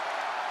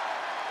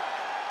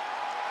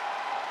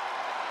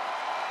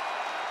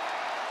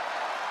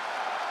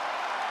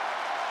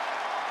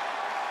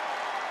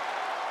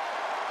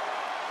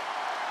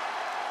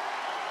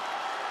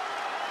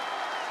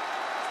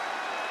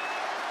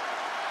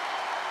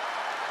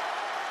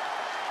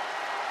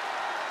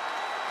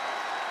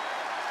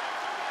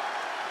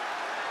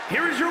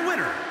 Here is your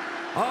winner,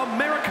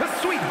 America's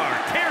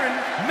sweetheart, Taryn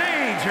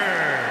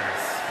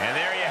Majors. And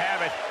there you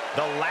have it,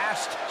 the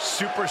last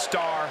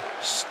superstar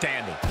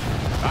standing.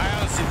 I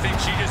honestly think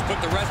she just put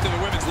the rest of the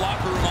women's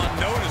locker room on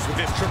notice with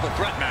this triple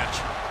threat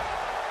match.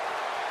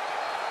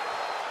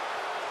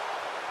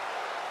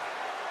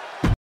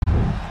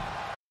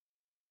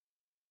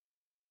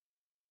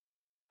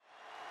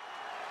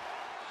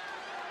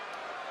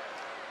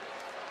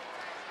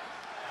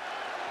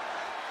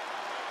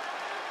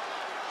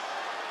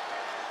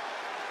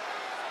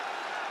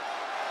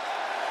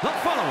 The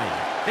following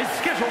is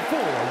scheduled for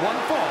one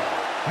fall,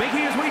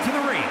 making his way to the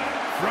ring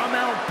from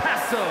El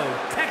Paso,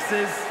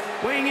 Texas,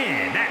 weighing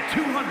in at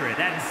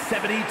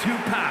 272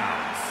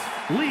 pounds,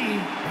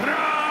 Lee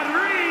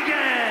Rodriguez.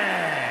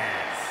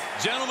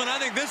 Gentlemen, I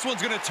think this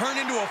one's going to turn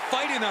into a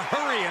fight in a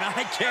hurry, and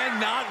I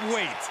cannot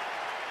wait.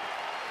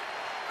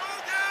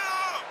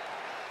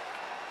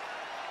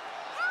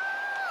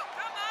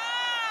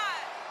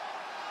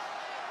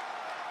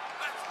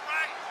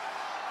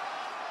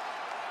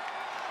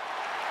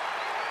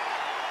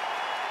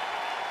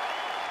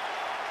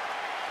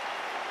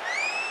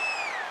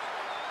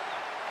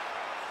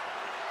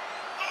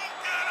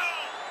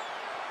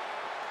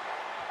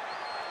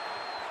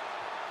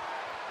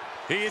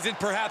 He is in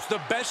perhaps the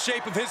best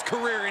shape of his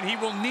career, and he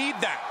will need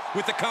that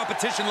with the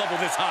competition level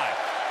this high.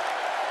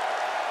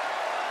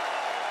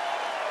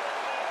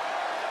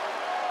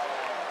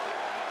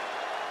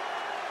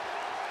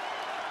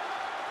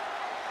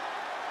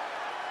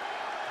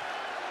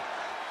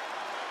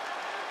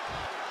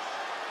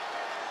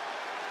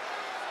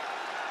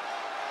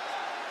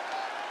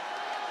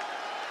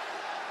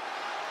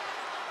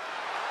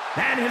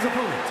 And his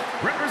opponent,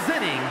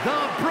 representing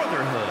the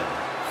Brotherhood,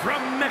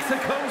 from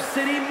Mexico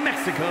City,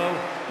 Mexico,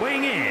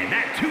 weighing in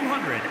at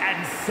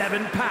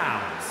 207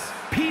 pounds,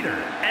 Penta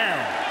El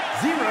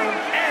Zero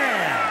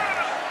M.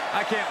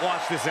 I can't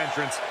watch this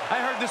entrance. I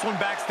heard this one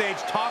backstage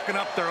talking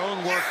up their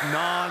own work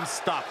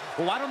non-stop.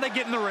 Well, why don't they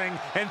get in the ring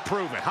and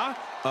prove it, huh?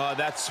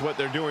 That's what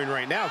they're doing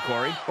right now,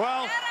 Corey.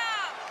 Well,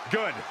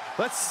 good.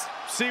 Let's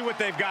see what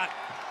they've got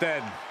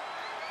then.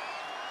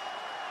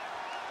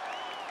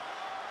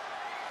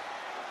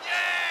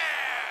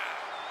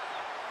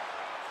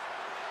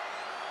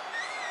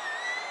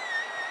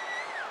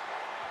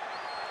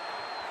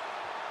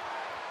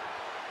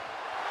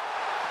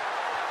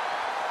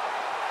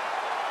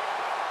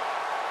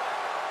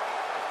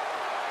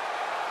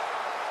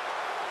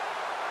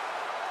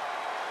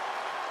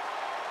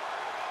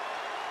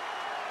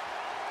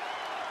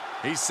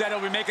 He said he'll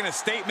be making a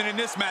statement in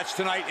this match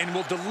tonight and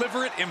will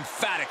deliver it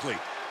emphatically.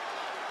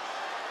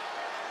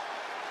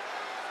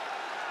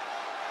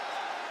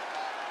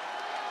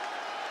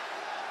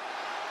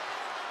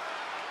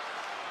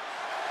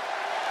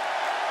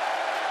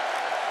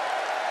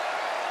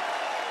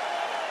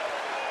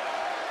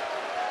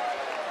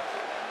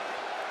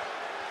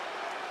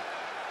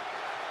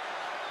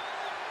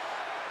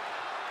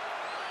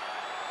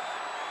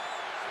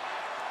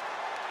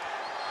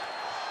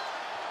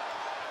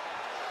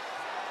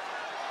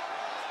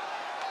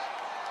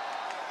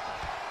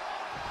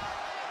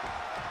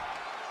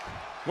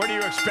 What are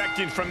you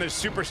expecting from this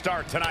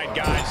superstar tonight,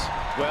 guys?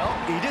 Well,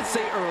 he did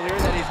say earlier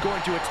that he's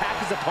going to attack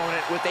his opponent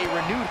with a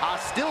renewed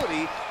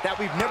hostility that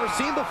we've never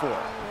seen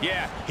before.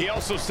 Yeah, he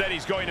also said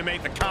he's going to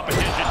make the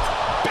competition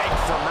beg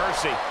for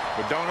mercy.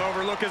 But don't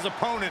overlook his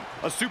opponent,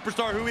 a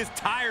superstar who is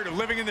tired of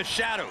living in the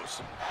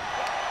shadows.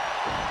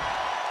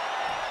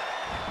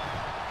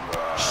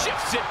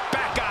 Shifts it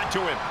back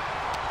onto him.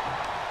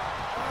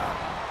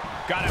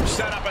 Got him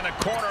set up in the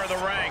corner of the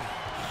ring.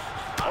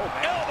 Oh,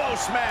 elbow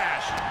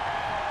smash.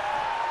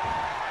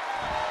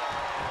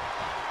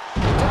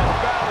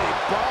 Valley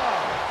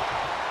bomb.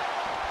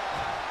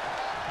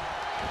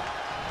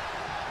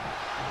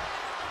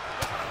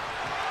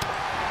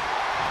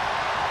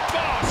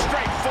 Oh,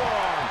 straight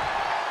forearm.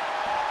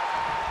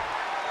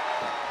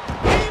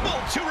 Able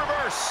to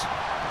reverse.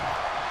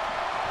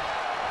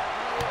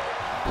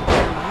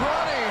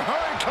 Running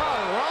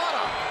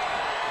hurricanrana.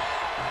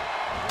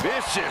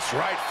 Vicious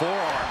right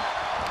forearm.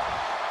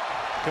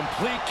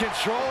 Complete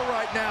control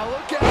right now.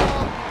 Look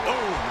out.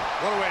 Oh,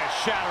 what a way to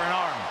shatter an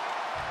arm.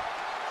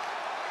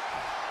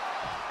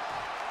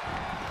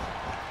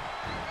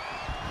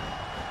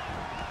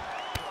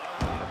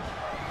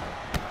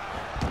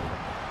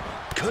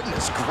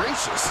 Goodness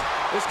gracious.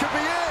 This could be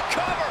it.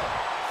 Cover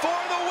for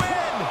the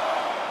win.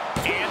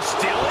 And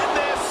still in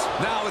this.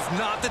 Now is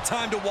not the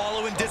time to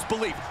wallow in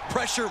disbelief.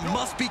 Pressure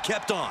must be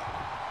kept on.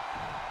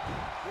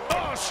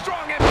 Oh,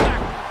 strong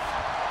impact.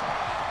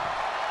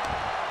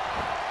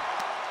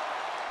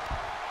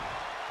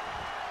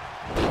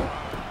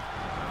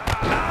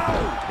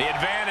 Ow. The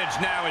advantage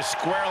now is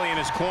squarely in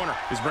his corner.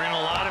 He's bringing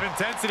a lot of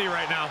intensity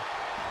right now.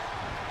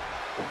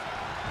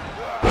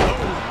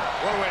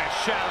 What a way to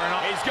shatter an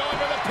arm. He's going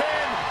for the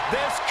pin.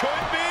 This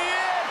could be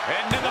it.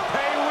 Into the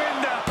pay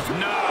window.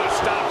 No,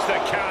 stops the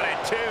count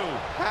at 2.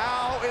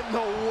 How in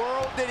the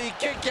world did he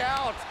kick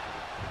out?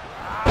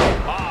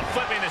 Oh,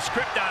 flipping the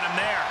script on him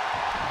there.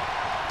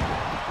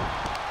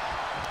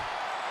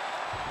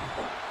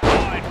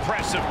 Oh,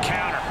 impressive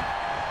counter.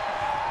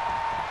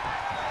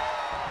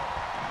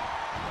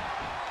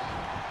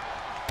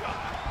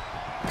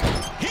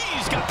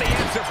 He's got the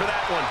answer for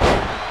that one.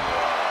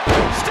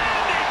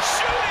 Standing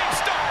shooting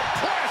star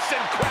press,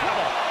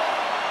 incredible.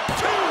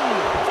 2,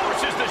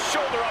 forces the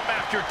shoulder up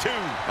after 2.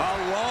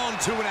 A long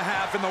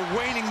 2.5 in the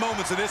waning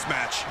moments of this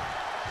match.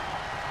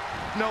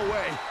 No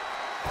way.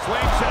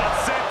 Slingshot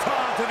sent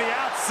on to the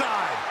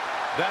outside.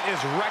 That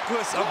is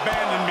reckless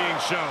abandon being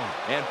shown.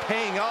 And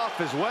paying off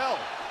as well.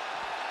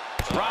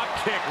 Drop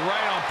kick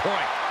right on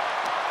point.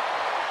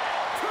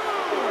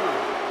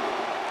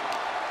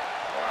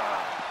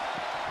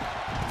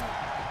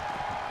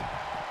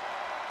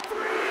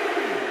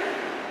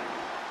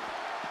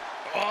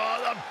 Oh,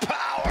 the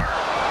power.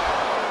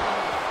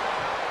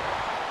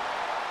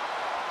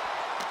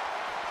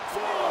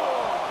 4.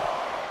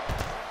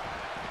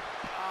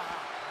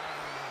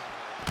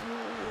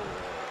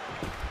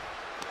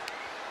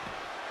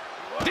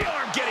 The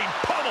arm getting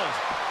pummeled.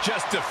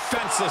 Just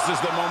defenseless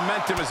as the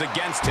momentum is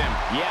against him.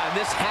 Yeah, and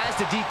this has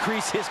to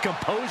decrease his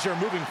composure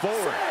moving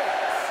forward.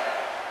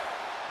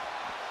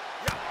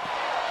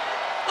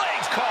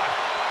 Legs caught.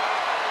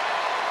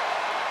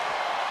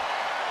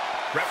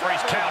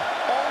 Referee's count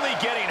only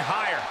getting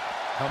higher.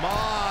 Come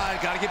on,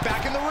 gotta get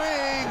back in the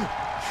ring.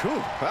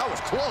 Phew, that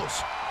was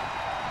close.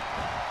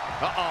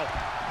 Uh-oh.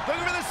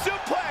 Looking for the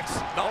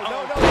suplex. No.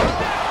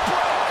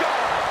 Neckbreaker.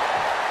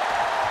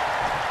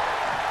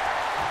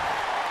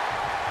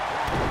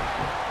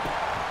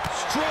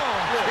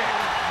 Strong kick.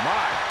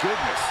 My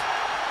goodness.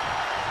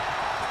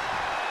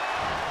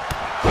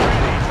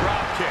 Pretty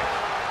drop kick.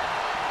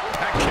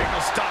 That kick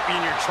will stop you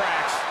in your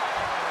tracks.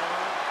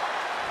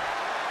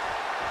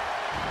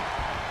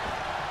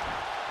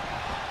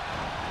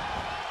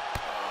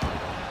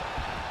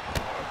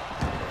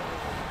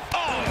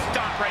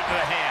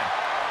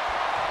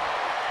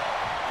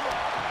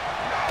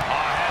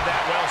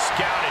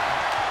 scouted.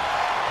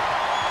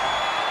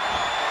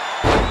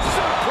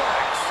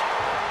 Suplex.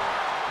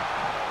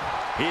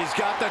 He's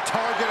got the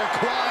target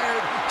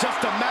acquired.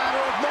 Just a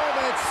matter of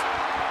moments.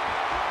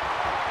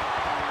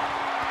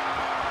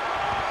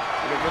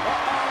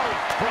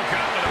 Broken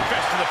up with a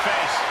fist to the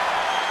face.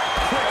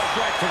 Quick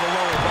strike to the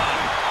lower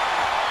body.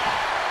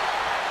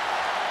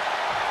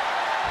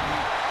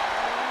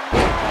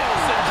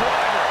 Nelson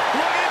driver.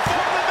 Looking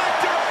for the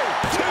victory.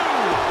 2.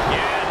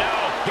 Yeah, no,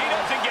 he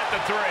doesn't get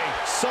the 3.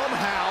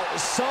 Somehow,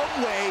 some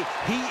way,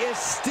 he is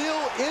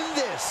still in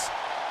this.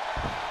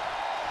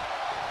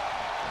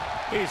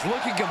 He's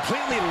looking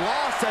completely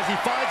lost as he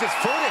finds his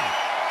footing.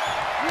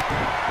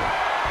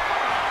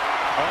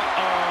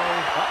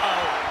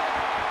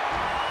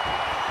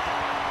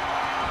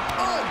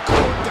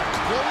 Uncorked the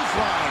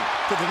clothesline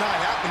to deny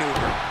that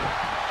maneuver.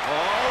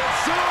 Oh,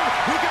 soon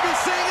we could be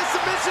seeing a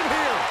submission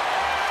here.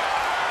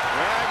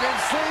 Dragon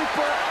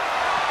sleeper.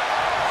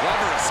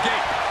 Clever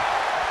escape.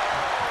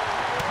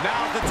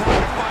 Now's the time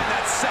to find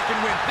that second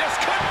win. This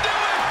could do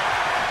it!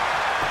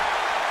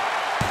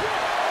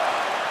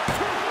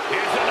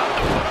 Is enough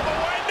to put him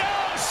away?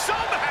 No!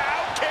 Somehow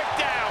kicked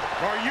out!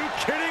 Are you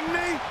kidding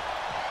me?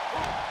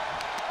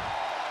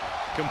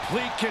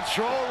 Complete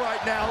control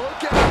right now. Look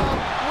out.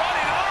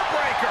 Running arm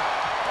breaker!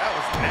 That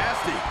was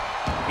nasty.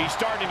 He's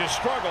starting to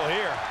struggle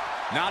here.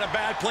 Not a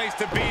bad place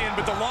to be in,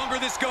 but the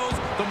longer this goes,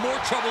 the more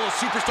trouble a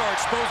superstar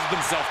exposes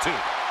themselves to.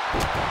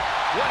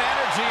 What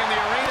energy in the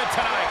arena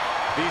tonight.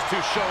 These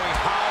two showing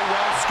how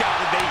well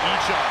scouted they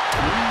each are.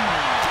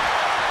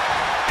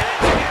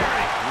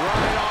 Engineering!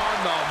 Right on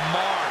the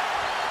mark.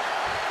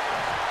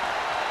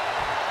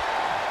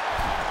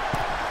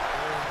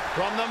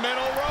 From the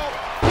middle rope.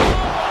 Oh,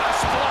 what a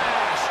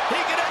splash! He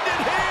can end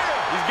it here!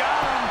 He's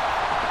got him.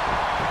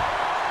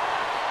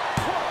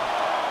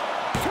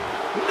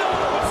 No,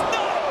 it's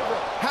not over!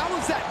 How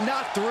is that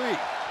not 3?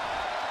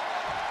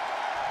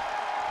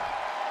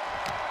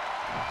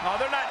 Oh,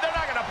 they're not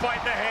gonna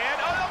bite the hand.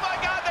 Oh my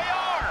God, they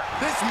are!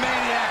 This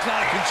maniac's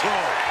out of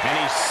control. And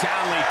he's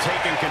soundly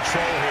taking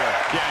control here.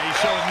 Yeah, he's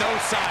showing no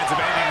signs of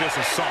ending this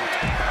assault.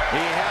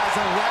 He has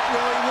him right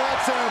where he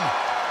wants him.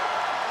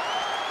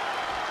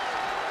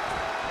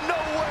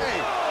 No way.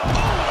 Oh,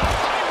 the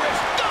high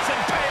risk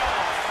doesn't pay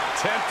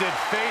off! Tempted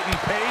fate and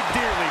paid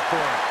dearly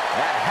for it.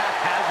 That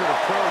haphazard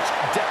approach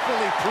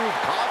definitely proved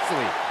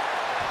costly.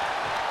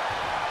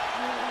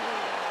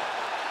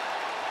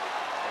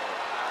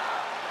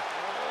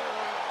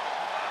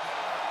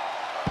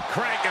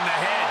 Crank in the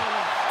head.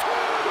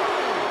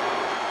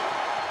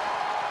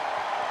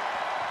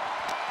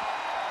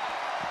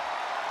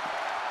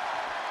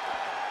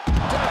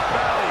 Death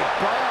Valley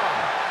bomb.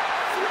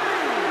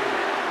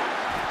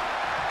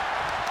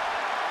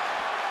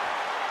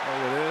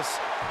 Look at this.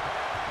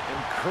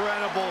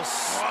 Incredible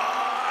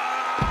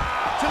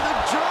to the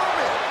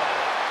German.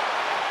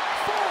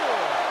 4.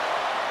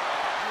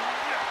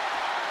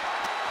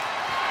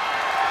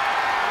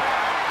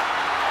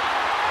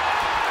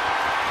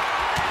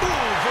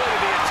 Avoided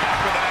the attack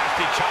with a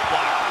nasty chop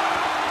block.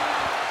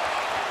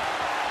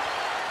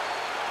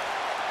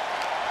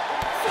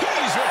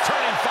 He's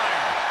returning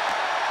fire.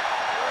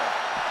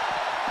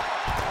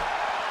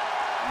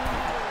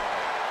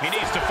 He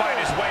needs to fight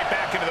his way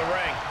back into the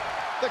ring.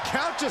 The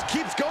count just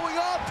keeps going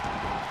up.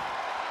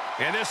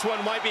 And this one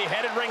might be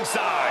headed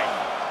ringside.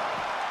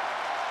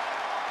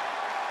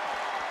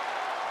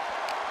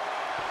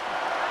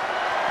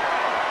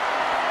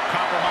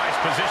 Compromised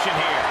position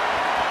here.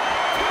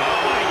 Oh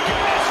my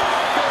goodness.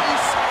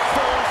 Face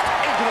first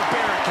into the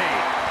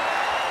barricade.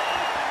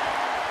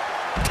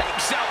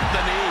 Takes out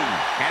the knee.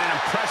 And an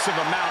impressive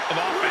amount of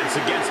offense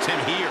against him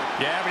here.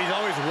 Yeah, but he's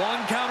always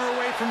one counter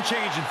away from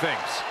changing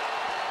things.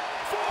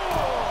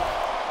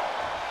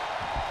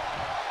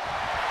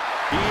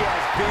 He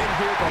has been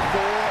here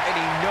before, and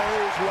he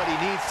knows what he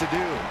needs to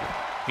do.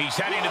 He's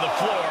heading to the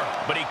floor,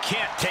 but he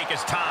can't take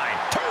his time.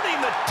 Turning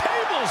the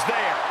tables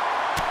there.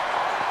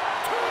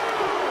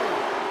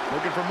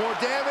 Looking for more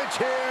damage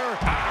here.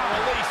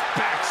 Release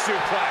back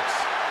suplex.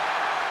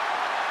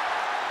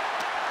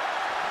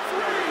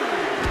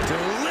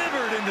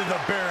 Delivered into the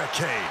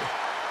barricade.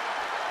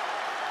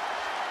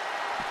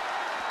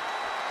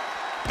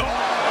 Oh,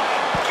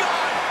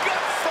 God!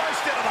 Gut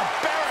first into the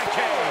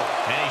barricade.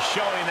 And he's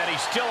showing that he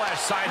still has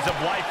signs of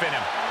life in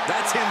him.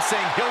 That's him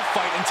saying he'll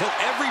fight until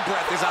every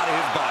breath is out of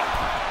his body.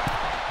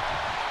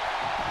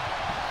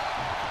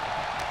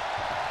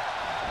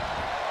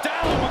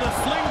 Down with a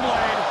sling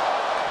blade.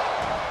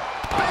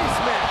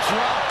 Basement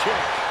drop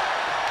kick.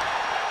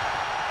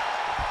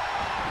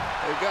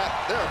 They got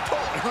their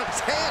opponent on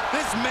his hand.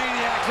 This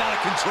maniac's out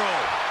of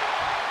control.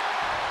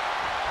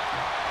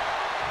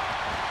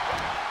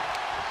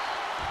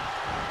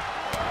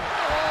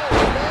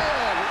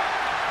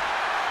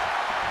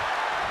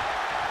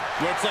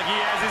 Looks like he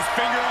has his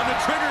finger on the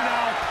trigger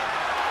now.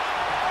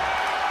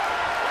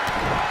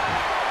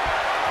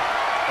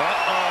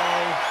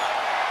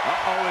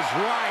 Uh-oh is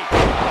right.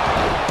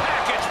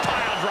 Package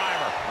pile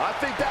driver. I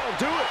think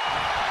that'll do it.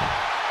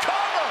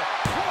 Cover.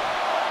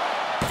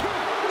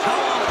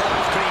 How on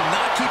earth can he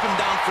not keep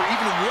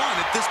won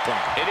at this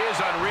point. It is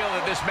unreal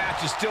that this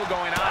match is still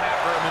going on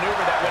after a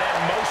maneuver that would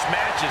end most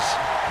matches.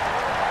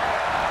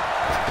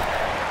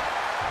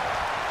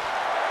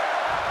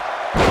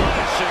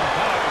 Punishing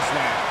power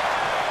slam.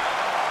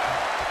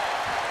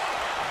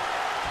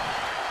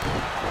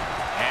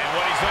 And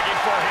what he's looking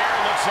for here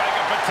looks like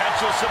a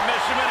potential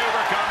submission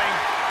maneuver coming.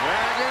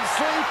 Dragon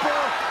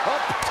sleeper.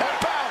 Up,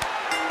 tap out.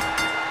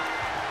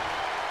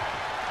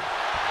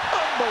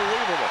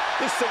 Unbelievable.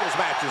 This singles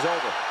match is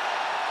over.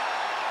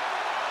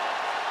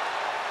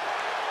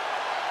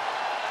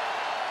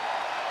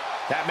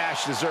 That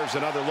match deserves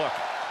another look.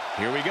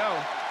 Here we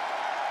go.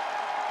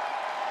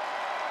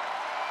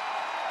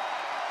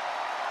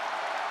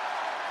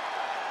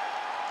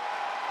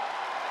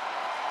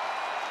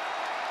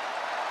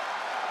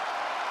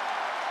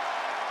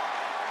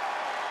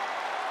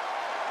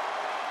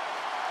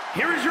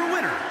 Here is your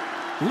winner,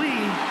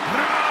 Lee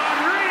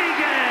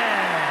Rodriguez.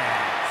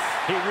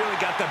 He really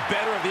got the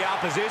better of the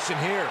opposition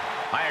here.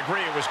 I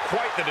agree, it was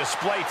quite the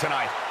display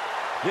tonight.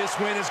 This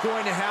win is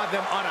going to have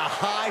them on a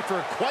high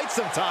for quite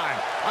some time,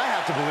 I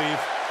have to believe.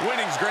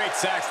 Winning's great,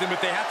 Saxton, but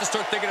they have to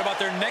start thinking about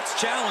their next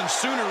challenge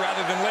sooner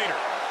rather than later.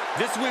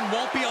 This win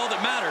won't be all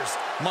that matters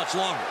much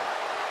longer.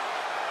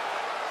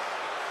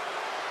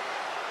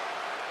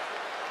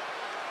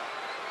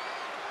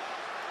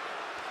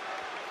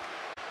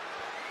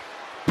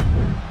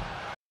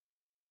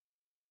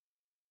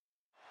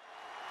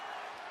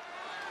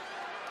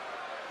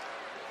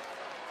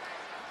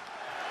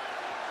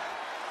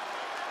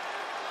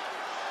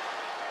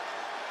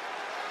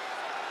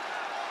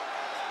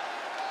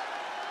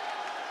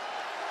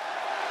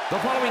 The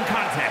following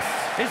contest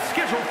is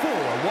scheduled for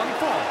one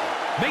fall.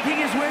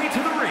 Making his way to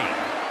the ring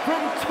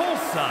from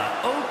Tulsa,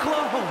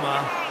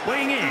 Oklahoma,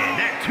 weighing in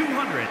at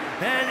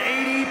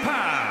 280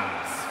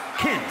 pounds,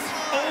 Kent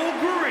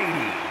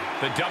O'Grady.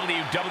 The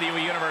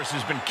WWE Universe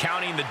has been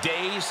counting the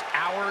days,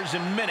 hours,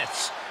 and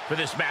minutes for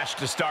this match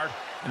to start,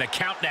 and the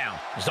countdown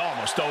is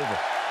almost over.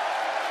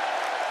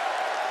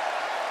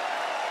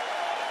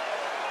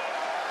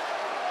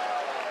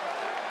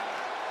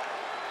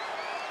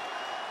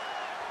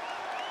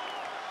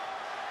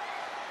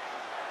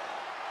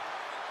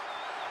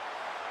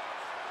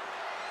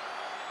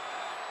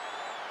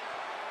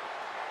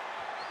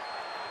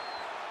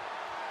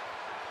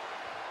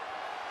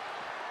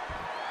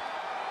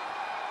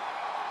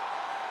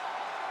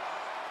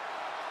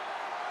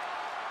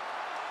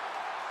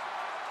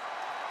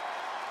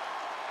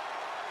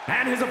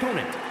 And his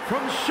opponent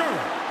from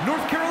Charlotte,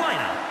 North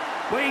Carolina,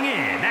 weighing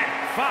in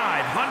at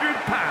 500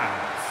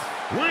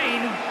 pounds,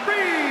 Wayne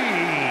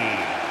Reid.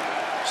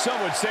 Some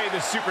would say the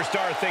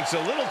superstar thinks a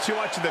little too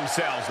much of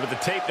themselves, but the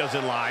tape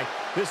doesn't lie.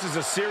 This is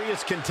a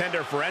serious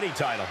contender for any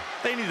title.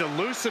 They need to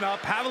loosen up,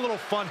 have a little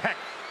fun, heck,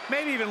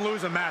 maybe even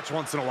lose a match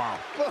once in a while.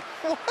 What?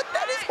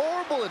 That is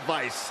horrible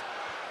advice.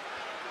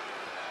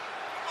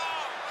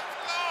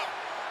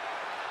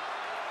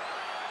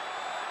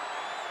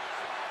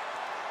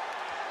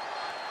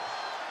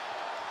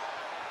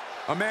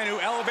 A man who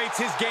elevates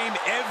his game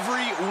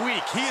every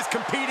week. He is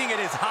competing at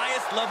his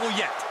highest level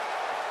yet.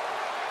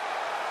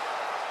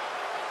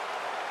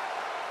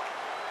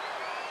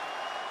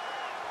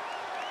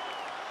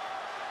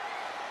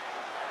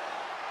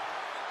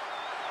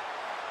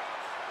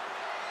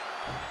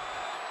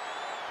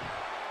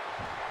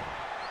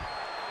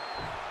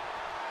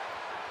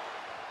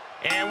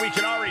 And we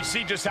can already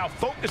see just how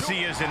focused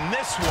he is in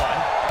this one,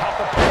 how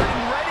prepared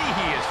and ready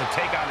he is to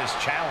take on this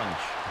challenge.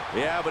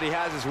 Yeah, but he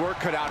has his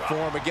work cut out for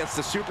him against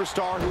the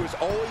superstar who is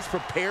always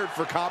prepared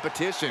for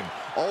competition,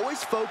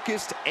 always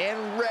focused and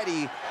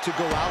ready to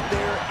go out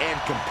there and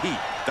compete.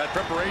 That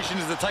preparation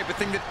is the type of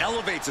thing that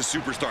elevates a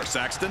superstar,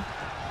 Saxton.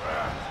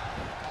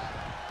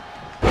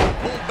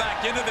 Pulled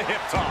back into the hip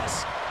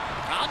toss.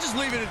 I'll just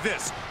leave it at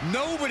this.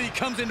 Nobody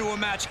comes into a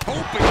match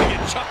hoping to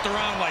get chucked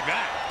around like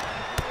that.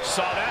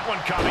 Saw that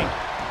one coming.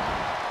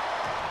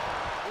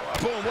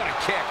 Boom, what a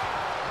kick.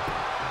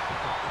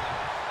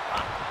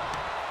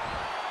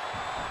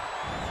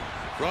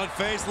 Front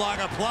face lock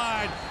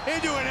applied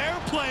into an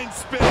airplane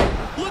spin.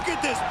 Look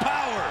at this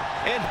power.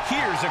 And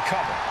here's a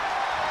cover.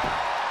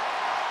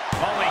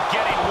 Only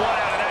getting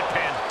one out of that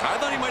pin. I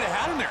thought he might have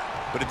had him there,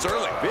 but it's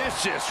early.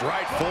 Vicious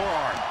right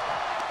forearm.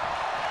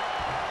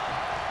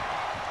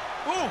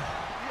 Ooh.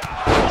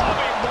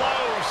 Loving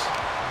blows.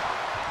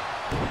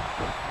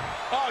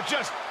 Oh,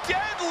 just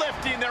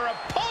deadlifting their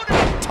opponent.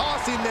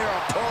 Tossing their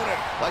opponent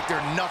like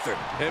they're nothing.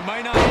 It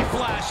might not be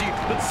flashy,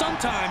 but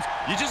sometimes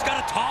you just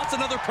got to toss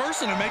another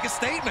person and make a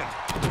statement.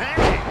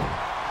 Bang.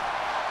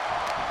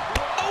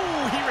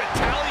 Oh, he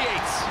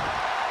retaliates.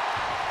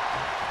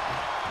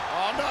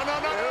 Oh, no, no,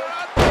 no, no, no.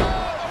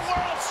 Oh, the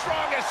world's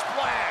strongest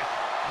splash.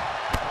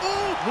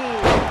 Ooh.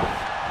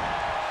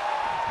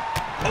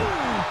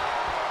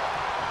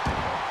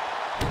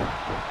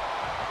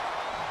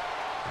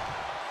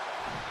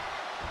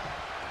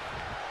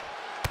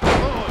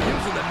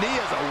 Knee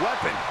as a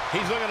weapon.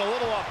 He's looking a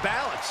little off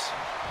balance.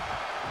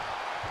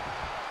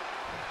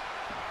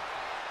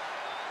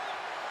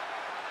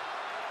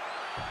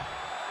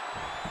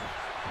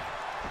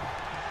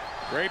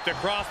 Draped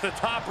across the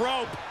top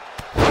rope.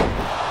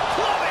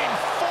 Clubbing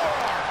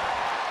forearm.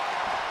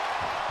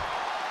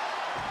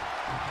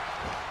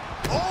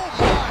 Oh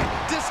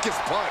my, discus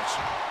punch.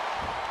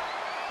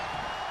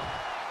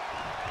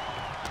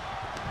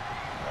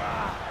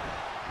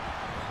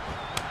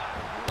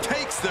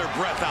 Takes their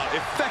breath out.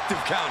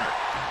 Effective counter.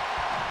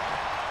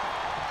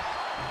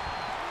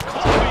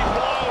 Clubbing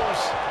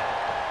blows.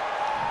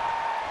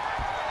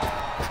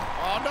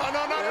 Oh, no.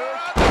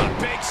 A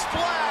big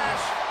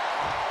splash.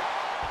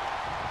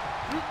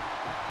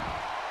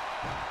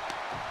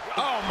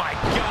 Oh, my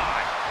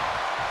God.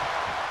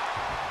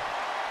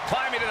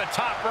 Climbing to the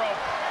top rope.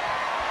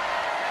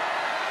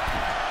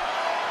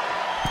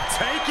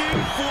 Taking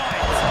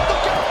flight.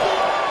 Look out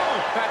below.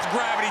 That's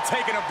gravity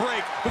taking a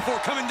break before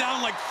coming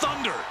down like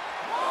thunder.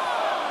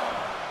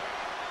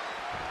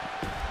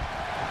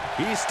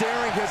 He's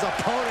staring his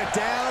opponent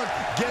down,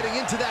 getting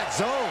into that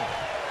zone.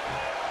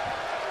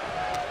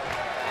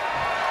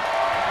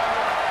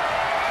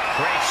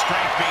 Great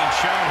strength being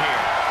shown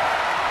here.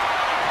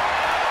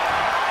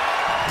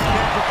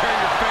 Can't prepare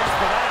your face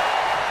for that.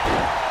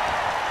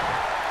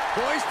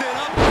 Hoisted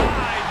up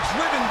high,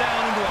 driven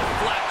down into a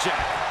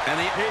flapjack. And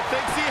he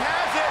thinks he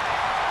has it.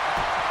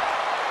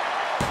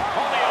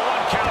 Only a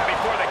 1 count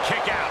before the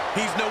kick out.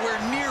 He's nowhere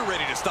near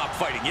ready to stop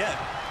fighting yet.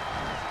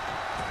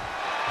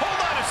 Hold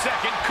on a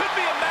second. Could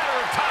be a matter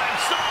of time.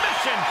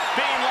 Submission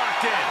being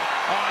locked in.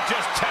 Oh,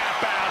 just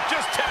tap out.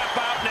 Just tap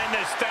out and end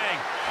this thing.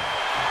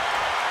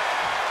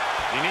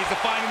 He needs to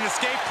find an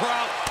escape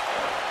route.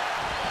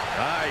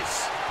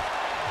 Nice.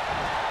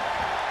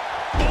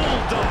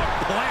 Bulldog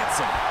plants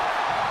him.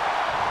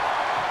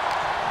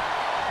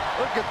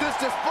 Look at this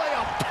display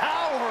of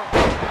power.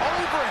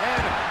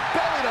 Overhead,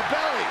 belly to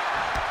belly.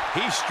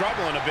 He's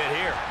struggling a bit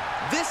here.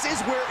 This is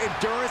where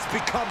endurance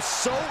becomes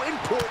so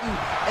important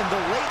in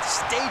the late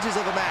stages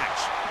of the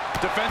match.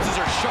 Defenses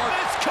are sharp.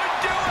 This could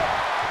do it.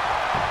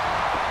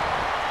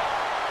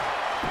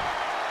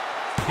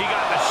 He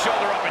got the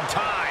shoulder up in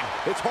time.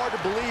 It's hard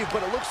to believe,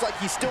 but it looks like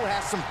he still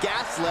has some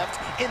gas left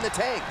in the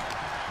tank.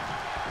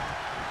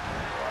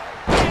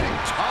 Getting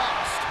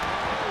tossed.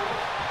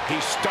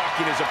 He's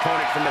stalking his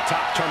opponent from the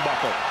top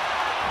turnbuckle.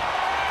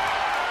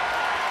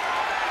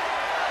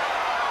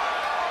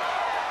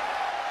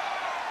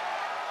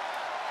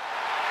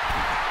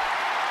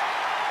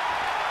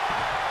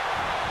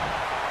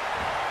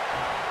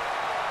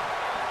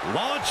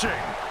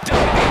 Launching.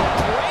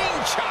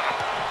 Brain chop.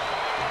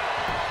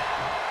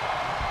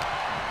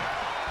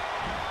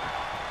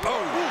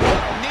 Oh,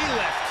 Knee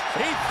lift.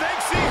 He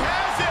thinks he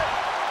has it.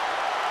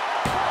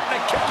 The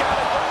kick out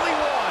of only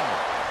one.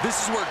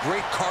 this is where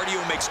great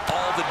cardio makes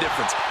all the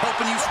difference,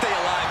 helping you stay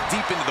alive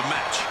deep into the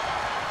match.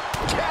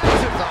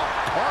 Catches a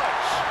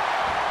punch.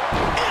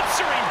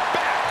 Answering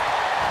back.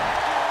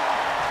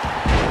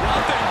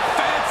 Nothing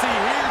fancy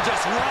here,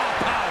 just raw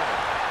power.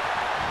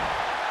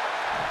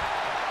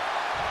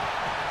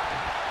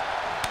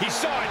 He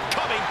saw it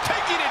coming,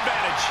 taking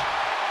advantage.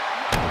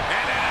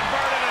 And an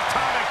inverted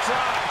atomic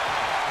drop.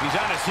 He's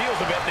on his heels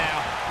a bit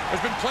now.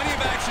 There's been plenty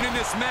of action in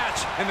this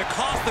match, and the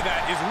cost of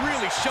that is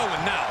really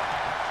showing now.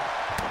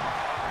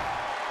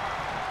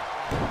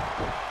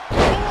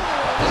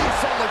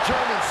 Leaps on the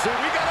German suit.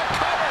 We got a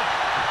cover.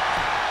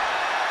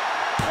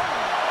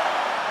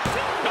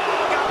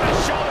 Oh, got the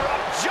shoulder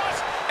up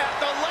just at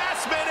the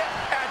last minute.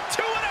 At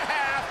 2.5,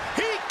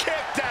 he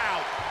kicked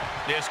out.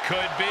 This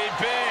could be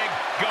big.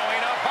 Going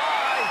up high.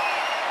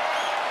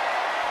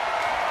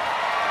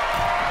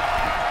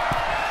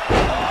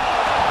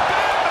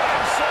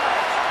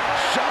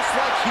 Just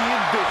like he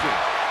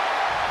envisioned.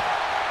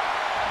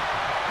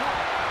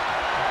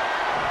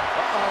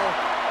 Uh-oh.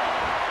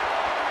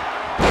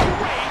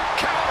 Great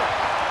counter.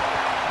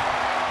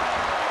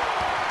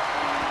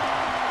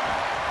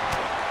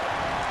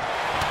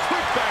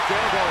 Quick back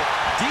elbow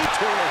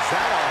detours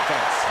that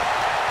offense.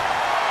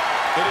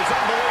 It is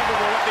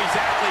unbelievable what these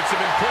athletes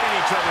have been putting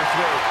each other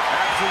through.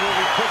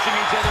 Absolutely pushing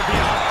each other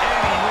beyond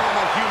any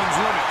normal human's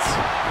limits.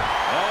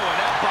 Oh, and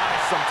that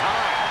buys some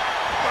time.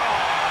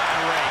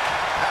 Oh, rake.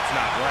 That's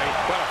not right,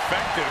 but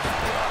effective.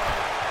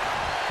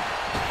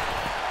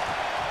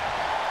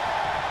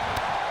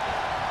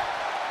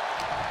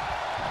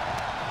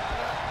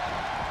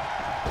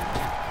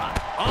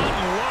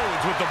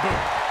 Unloads with the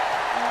boot.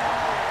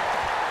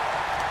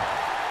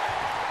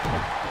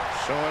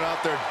 Showing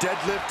out their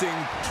deadlifting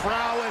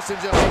prowess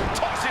and just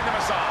Tossing them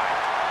aside.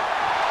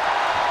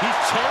 he's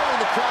channeling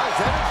the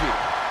crowd's energy.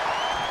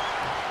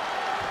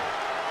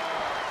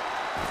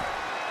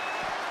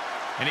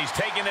 And he's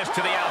taking this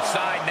to the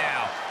outside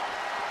now.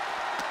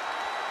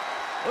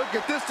 Look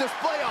at this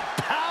display of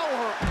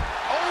power.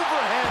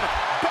 Overhead,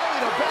 belly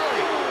to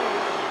belly.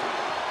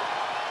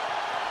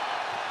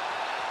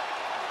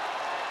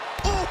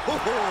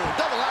 Ooh,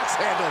 double axe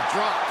handle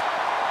drop.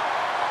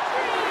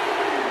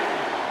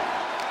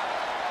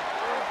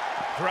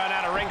 Run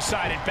out of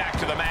ringside and back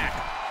to the mat.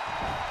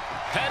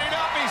 Heading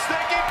up, he's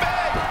thinking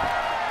big.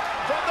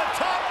 From the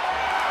top.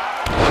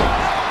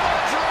 Elbow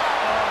drop.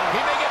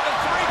 He may get the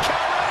 3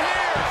 count right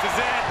here. This is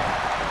it.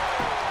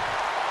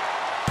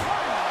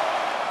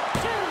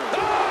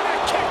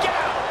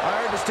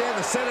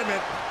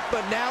 champ,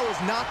 but now is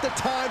not the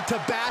time to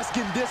bask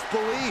in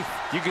disbelief.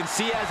 You can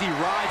see as he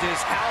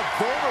rises how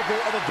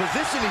vulnerable of a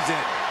position he's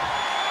in.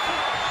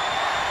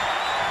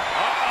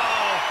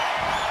 Uh-oh.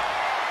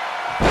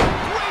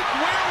 Great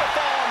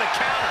wherewithal on the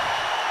counter.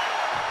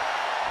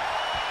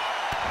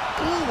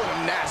 Ooh, what a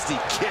nasty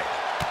kick.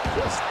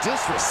 Just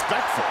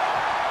disrespectful.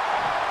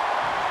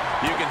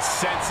 You can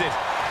sense it.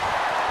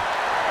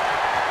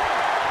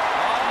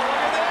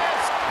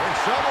 In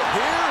trouble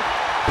here.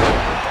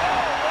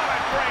 Oh, what a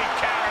great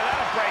counter.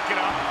 That'll break it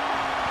up.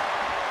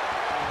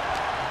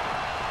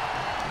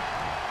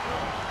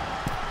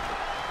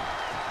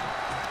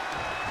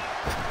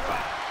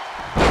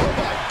 Oh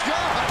my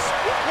gosh,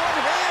 with one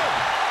hand.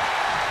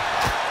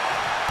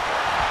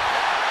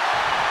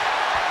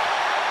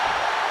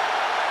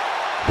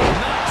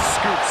 Nice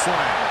scoop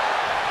slam.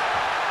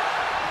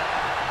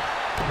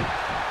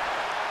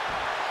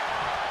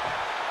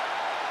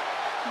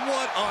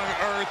 What on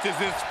earth is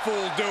this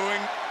fool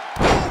doing?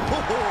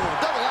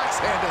 Double axe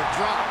handle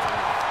drop.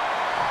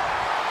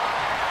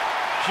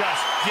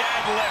 Just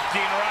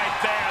deadlifting right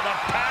there. The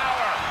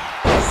power.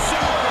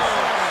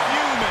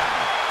 Superhuman.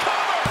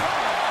 Cover.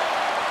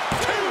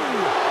 Two.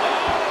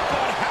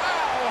 Oh,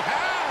 but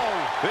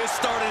how? This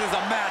started as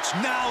a match.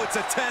 Now it's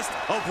a test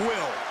of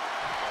will.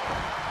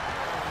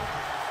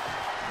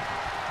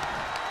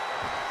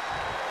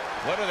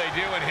 What are they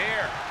doing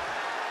here?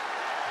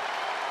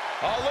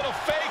 A little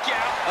fake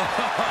out.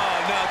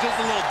 No, just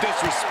a little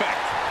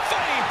disrespect.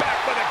 Fighting back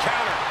with a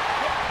counter.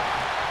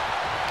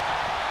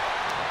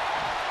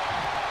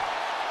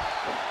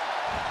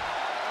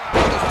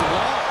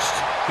 Launched.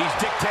 He's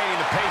dictating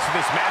the pace of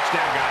this match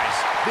now, guys.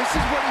 This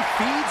is what he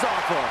feeds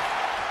off of.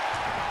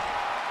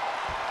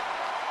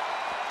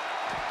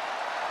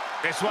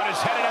 This one is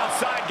headed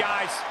outside,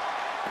 guys.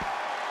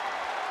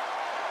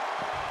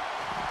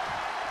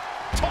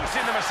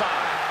 Tossing them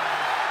aside.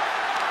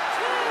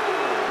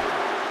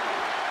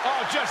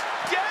 Oh, just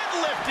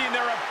deadlifting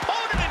their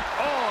opponent.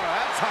 Oh,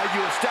 that's how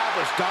you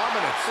establish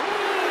dominance.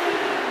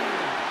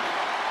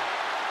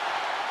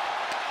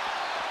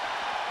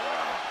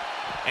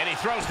 And he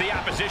throws the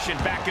opposition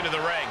back into the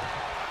ring.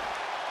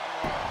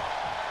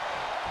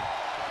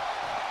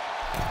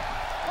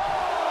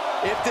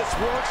 If this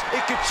works,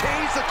 it could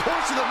change the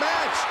course of the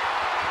match.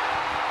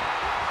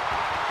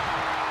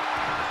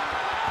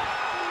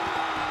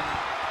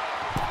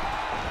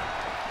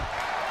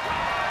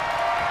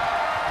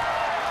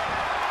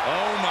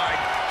 Oh my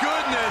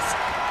goodness.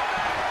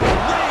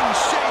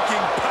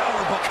 Ring-shaking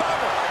powerbomb.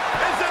 Cover.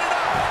 Is it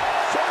enough?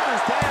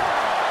 Shoulders down.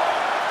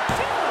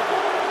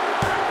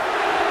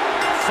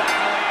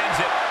 Finally ends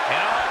it.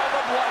 And all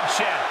the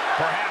bloodshed.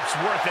 Perhaps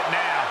worth it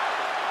now.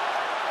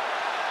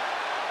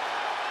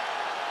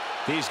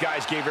 These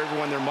guys gave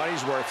everyone their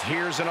money's worth.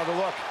 Here's another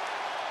look.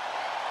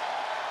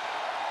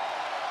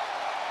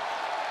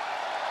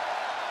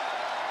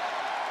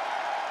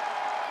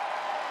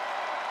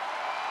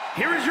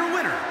 Here is your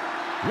winner,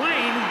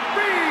 Wayne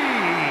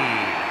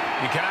Reid.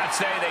 You cannot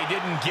say they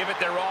didn't give it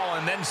their all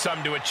and then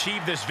some to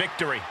achieve this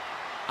victory.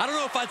 I don't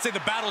know if I'd say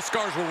the battle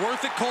scars were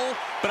worth it, Cole,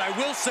 but I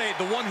will say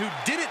the one who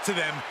did it to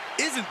them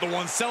isn't the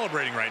one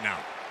celebrating right now.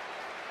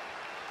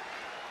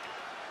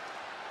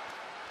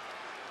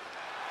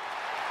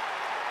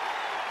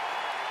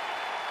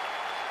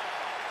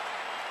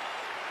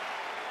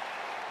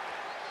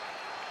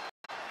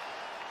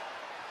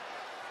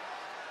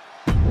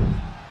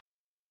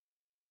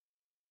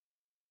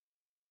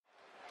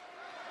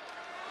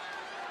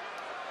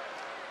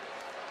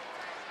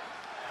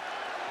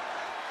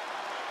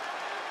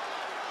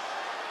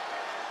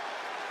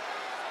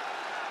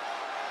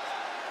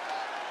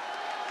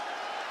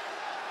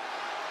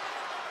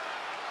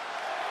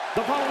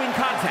 The following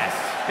contest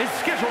is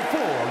scheduled for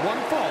one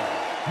fall.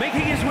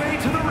 Making his way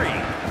to the ring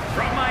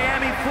from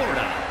Miami,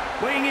 Florida,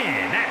 weighing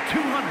in at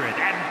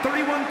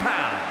 231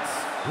 pounds,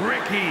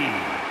 Ricky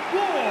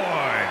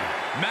Ward.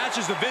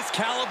 Matches of this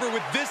caliber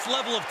with this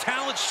level of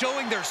talent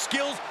showing their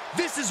skills,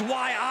 this is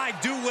why I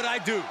do what I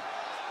do.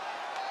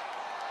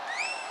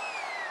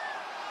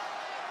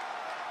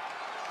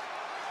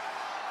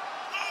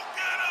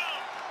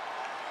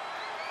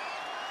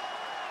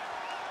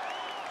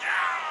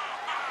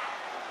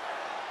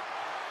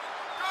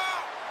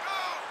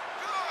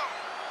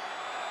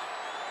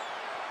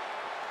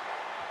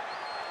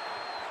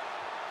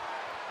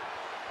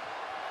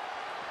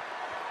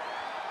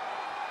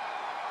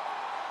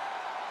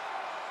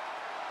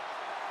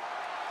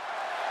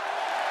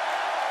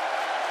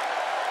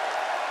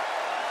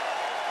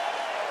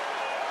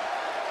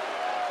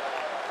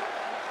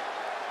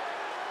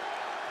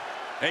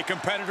 A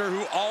competitor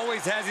who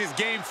always has his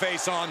game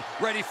face on,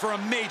 ready for a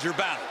major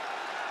battle.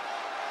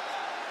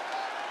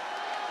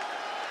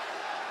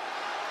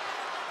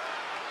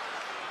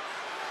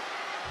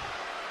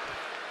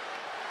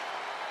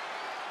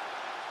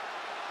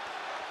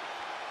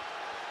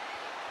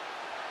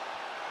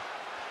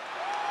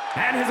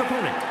 And his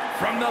opponent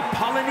from the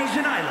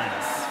Polynesian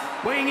Islands,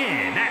 weighing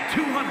in at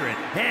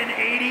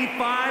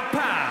 285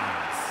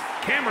 pounds,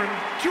 Kamron.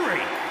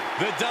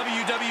 The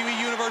WWE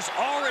Universe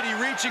already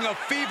reaching a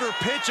fever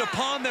pitch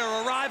upon their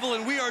arrival,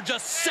 and we are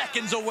just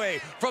seconds away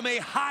from a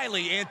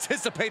highly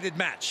anticipated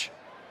match.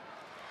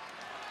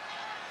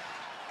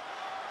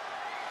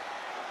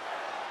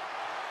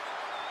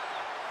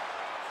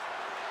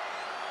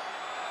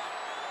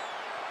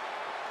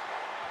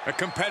 A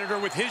competitor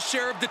with his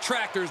share of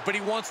detractors, but he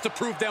wants to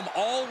prove them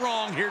all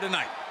wrong here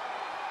tonight.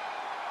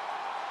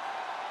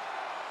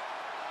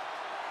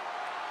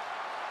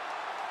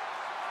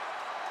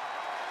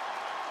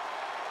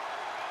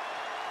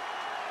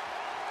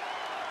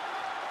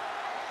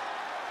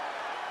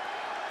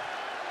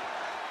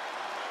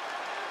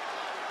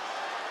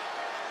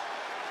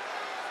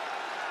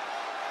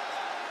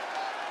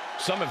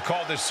 Some have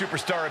called this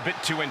superstar a bit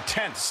too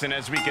intense, and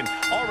as we can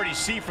already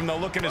see from the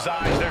look in his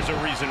eyes, there's a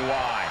reason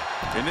why.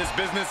 In this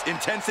business,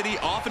 intensity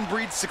often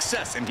breeds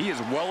success, and he is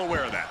well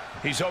aware of that.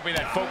 He's hoping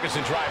that focus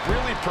and drive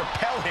really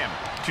propel him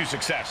to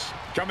success.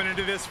 Coming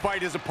into this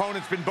fight, his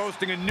opponent's been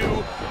boasting a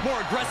new, more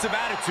aggressive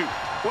attitude.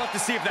 We'll have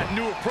to see if that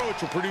new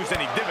approach will produce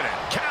any dividend.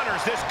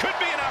 Counters, this could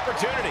be an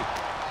opportunity.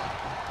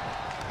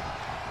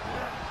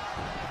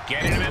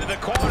 Getting him into the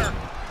corner.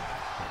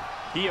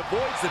 He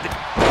avoids the...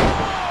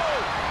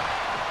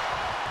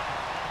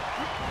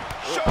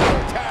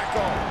 Shoulder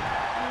tackle.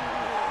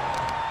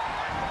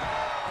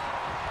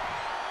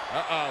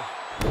 Uh-oh.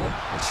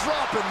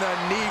 Dropping the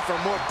knee for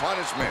more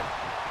punishment.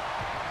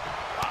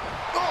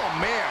 Oh,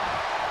 man.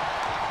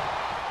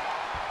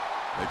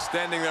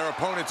 Extending their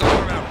opponent's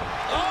arm out.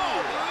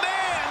 Oh,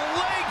 man!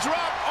 Leg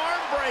drop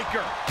arm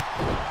breaker.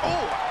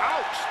 Oh,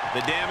 ouch.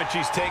 The damage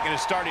he's taken is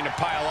starting to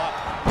pile up.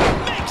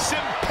 Makes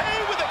him pay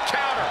with a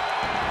counter.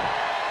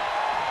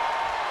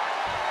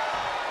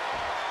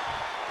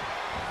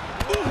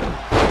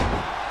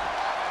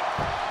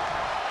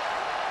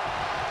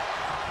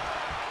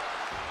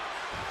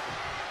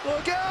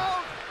 Look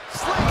out!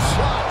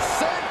 Slingshot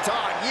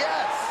senton,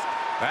 yes!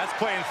 That's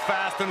playing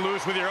fast and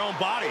loose with your own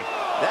body.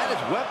 That is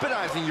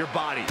weaponizing your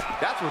body.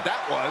 That's what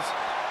that was.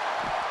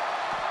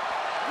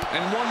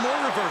 And one more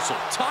reversal.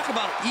 Talk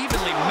about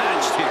evenly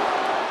matched here.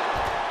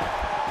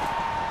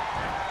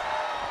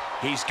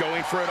 He's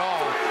going for it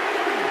all.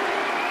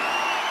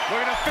 We're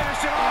going to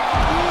finish it off.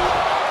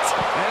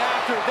 And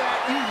after that,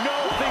 you know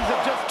things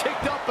have just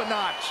kicked up a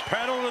notch.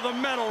 Pedal to the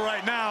metal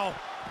right now.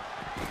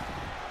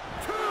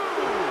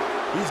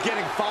 He's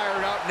getting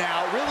fired up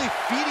now, really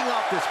feeding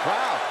off this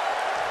crowd.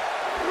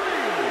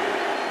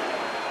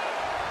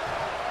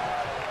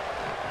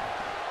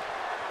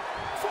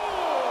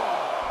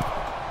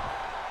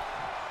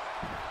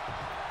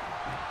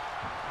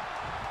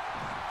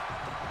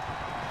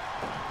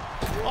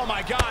 Oh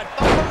my God,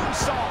 a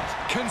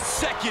moonsault!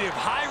 Consecutive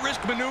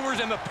high-risk maneuvers,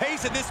 and the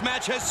pace of this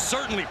match has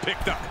certainly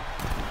picked up.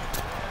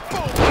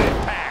 Boom,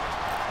 impact.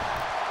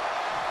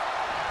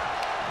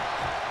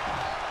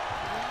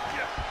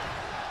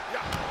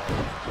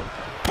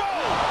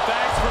 Boom!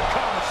 Thanks for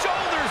coming.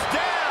 Shoulders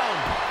down.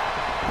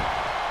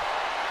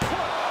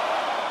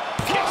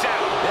 Kicks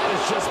out. That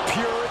is just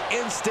pure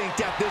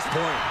instinct at this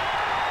point.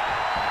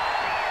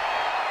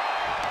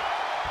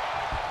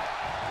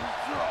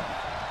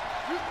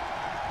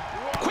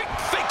 Quick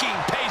thinking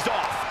pays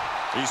off.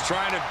 He's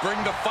trying to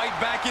bring the fight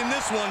back in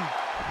this one.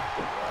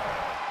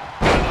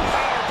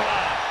 Power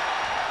bomb.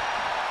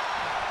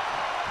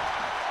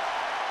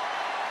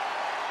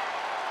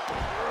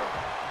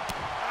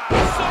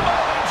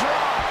 Samoan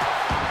drop.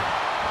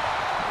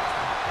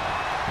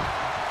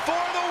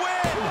 For the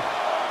win.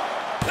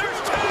 There's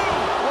two.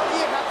 What do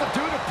you have to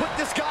do to put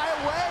this guy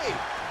away?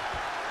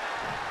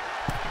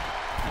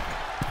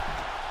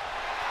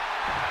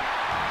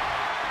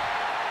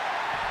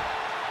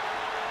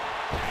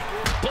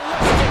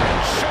 Ballistic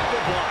and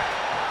shoulder block.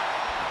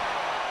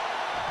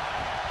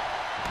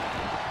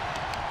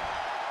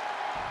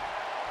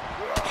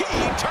 He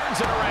turns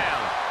it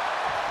around.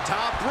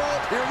 Top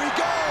rope, here we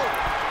go.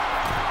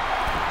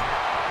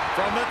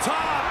 From the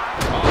top.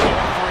 Oh, the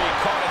referee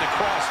caught in the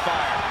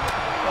crossfire.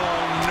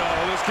 Oh, no,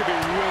 this could be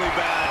really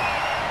bad.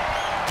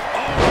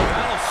 Oh,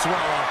 that'll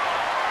swell up.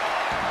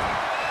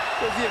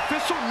 Does the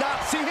official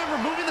not see him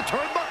removing the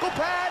turnbuckle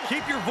pad?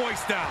 Keep your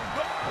voice down.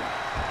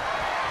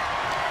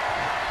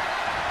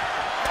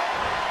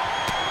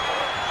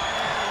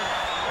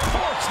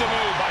 Forced the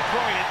move by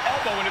throwing an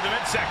elbow into the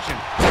midsection.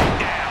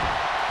 Down.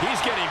 He's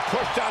getting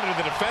pushed out into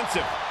the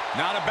defensive.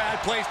 Not a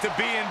bad place to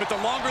be in, but the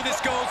longer this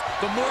goes,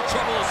 the more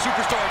trouble a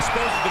superstar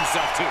exposes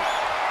himself to.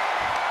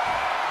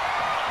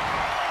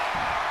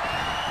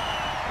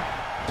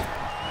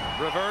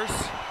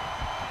 Reverse.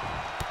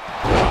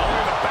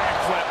 Following the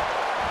backflip.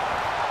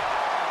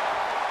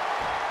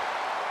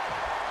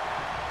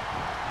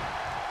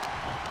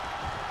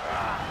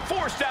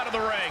 Forced out of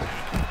the ring.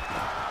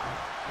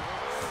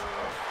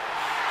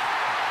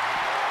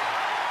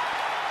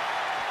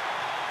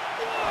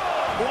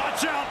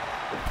 Watch out.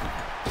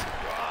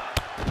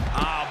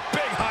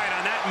 Big height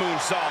on that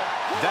moonsault.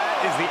 That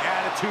is the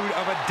attitude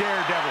of a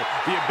daredevil.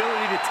 The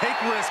ability to take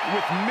risk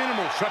with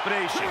minimal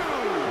trepidation.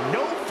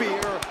 No fear,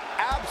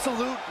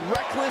 absolute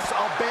reckless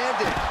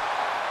abandon.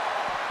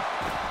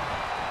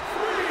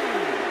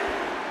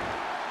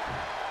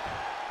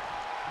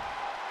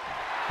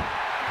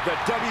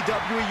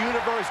 WWE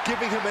Universe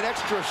giving him an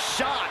extra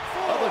shot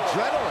of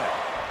adrenaline.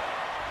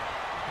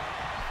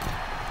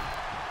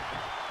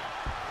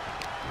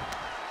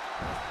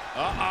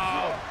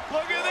 Uh-oh.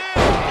 Look at this.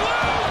 Blue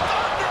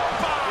Thunder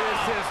Bomb.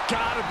 This has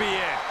got to be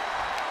it.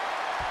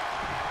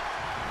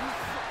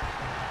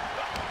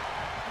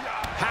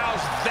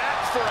 How's that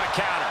for a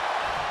counter?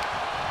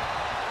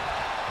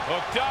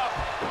 Hooked up.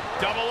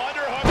 Double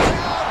underhook.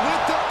 Down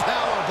with the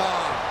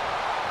powerbomb.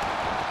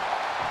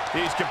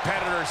 These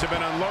competitors have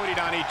been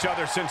unloading on each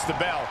other since the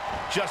bell,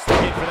 just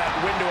looking for that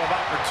window of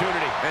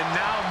opportunity. And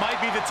now might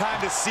be the time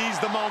to seize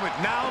the moment.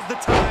 Now's the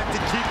time to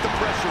keep the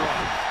pressure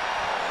on.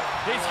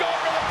 He's going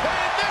for the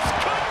pin. This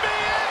could be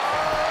it.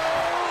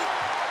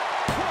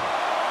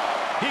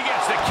 He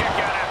gets the kick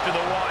out after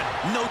the one.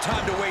 No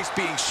time to waste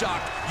being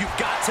shocked. You've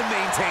got to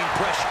maintain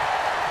pressure.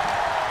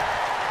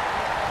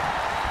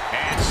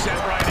 And set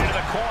right into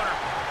the corner.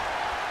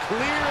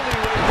 Clearly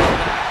waiting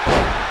for that.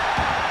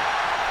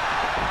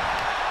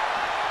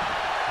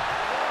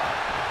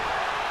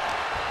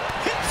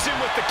 Hits him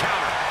with the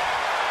counter.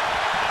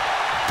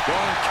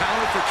 Going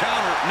counter for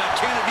counter. Now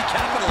can it be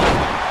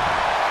capitalized on?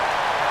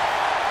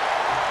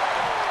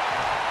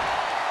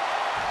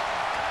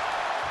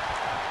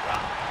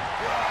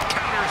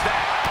 Counters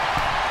that.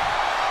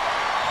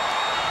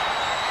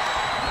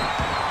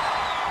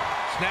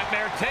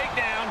 Snapmare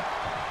takedown.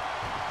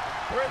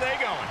 Where are they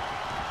going?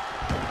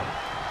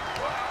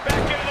 Back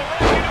into the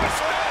ring, into a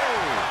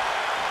spin.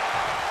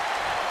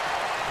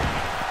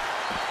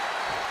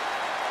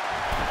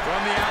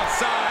 From the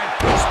outside,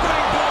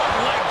 springboard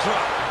leg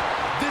drop.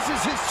 This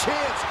is his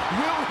chance.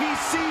 Will he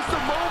seize the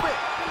moment?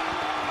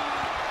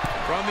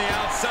 From the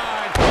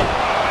outside.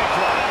 Leg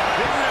drop.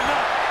 Is it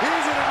enough?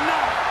 Is it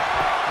enough?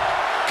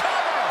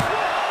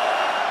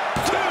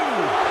 Two.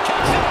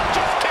 Kicks out,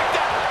 just kicked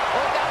out.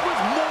 Oh, that was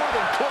more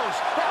than close.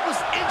 That was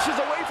inches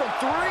away from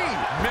 3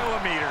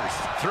 Millimeters.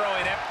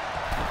 Throwing it.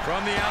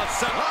 From the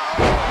outside.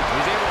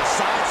 He's able to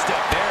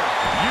sidestep there.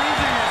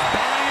 Using his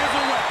body as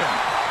a weapon.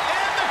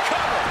 And the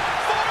cover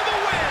for the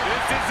win.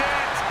 This is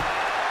it.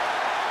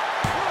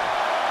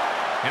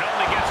 It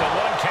only gets a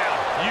 1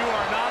 count. You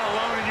are not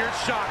alone in your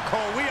shock,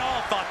 Cole. We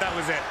all thought that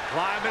was it.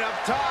 Climbing up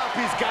top.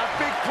 He's got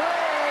big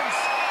plans.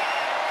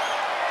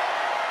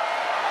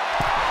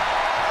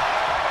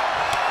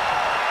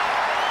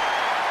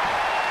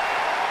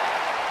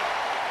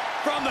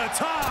 From the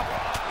top.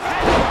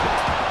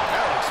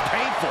 That looks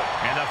painful.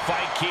 And the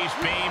fight keeps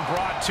being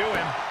brought to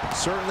him.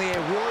 Certainly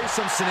a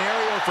worrisome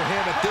scenario for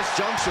him at this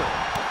juncture.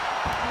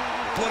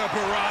 What a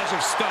barrage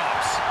of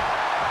stops.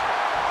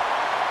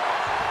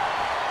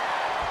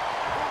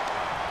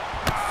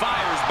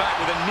 Fires back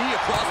with a knee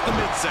across the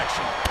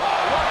midsection. Oh,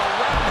 what a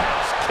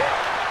roundhouse kick.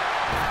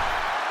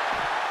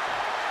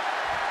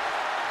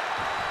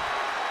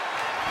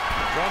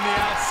 From the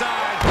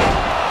outside.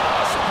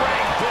 A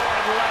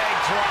springboard leg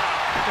drop.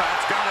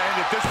 That's got to end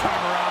it this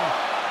time around.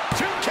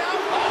 2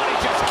 count. Oh, he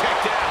just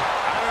kicked out.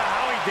 I don't know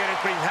how he did it,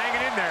 but he's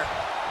hanging in there.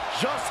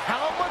 Just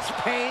how much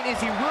pain is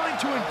he willing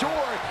to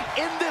endure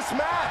in this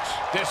match?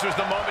 This was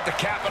the moment to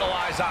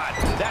capitalize on.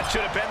 That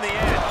should have been the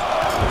end.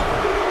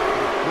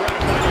 We're at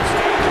a final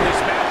stage in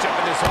this matchup,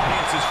 and this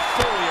audience is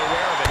fully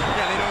aware of it.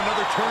 Yeah, they know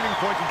another turning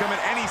point can come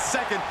at any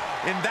second,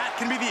 and that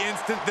can be the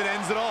instant that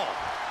ends it all.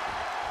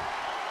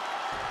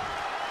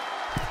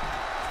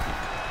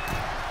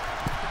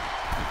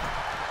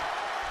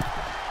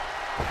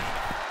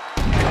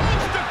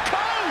 Coast to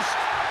coast.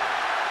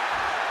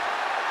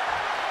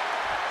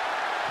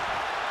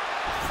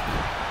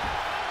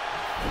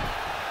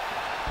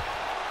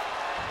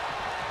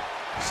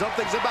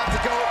 Something's about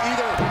to go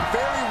either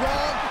very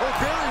wrong or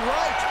very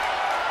right.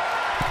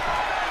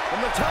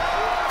 From the top.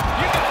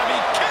 You gotta be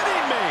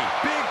kidding me.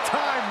 Big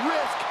time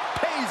risk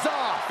pays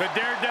off. The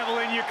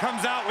daredevil in you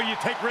comes out when you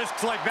take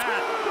risks like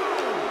that.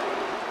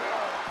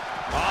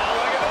 Oh,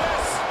 look at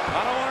this.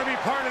 I don't want to be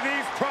part of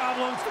these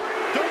problems.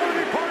 Don't want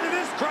to be part of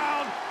this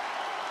crowd.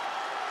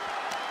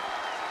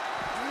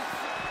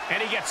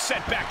 And he gets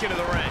set back into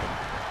the ring.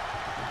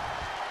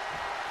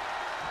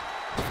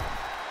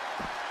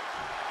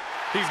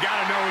 He's got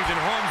to know he's in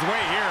harm's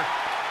way here.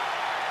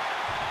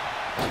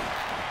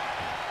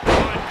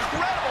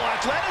 Incredible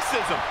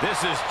athleticism. This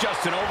is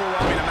just an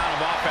overwhelming amount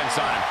of offense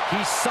on him.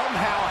 He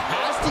somehow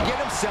has to get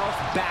himself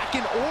back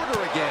in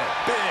order again.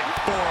 Big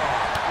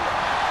forearm.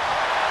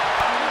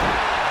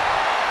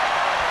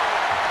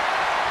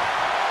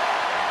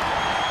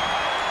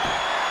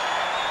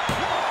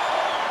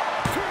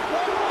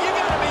 You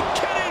gotta be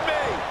kidding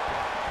me.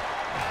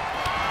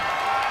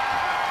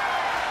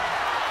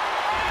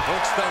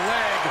 Hooks the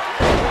leg.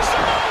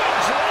 Samoan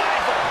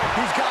driver.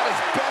 He's got his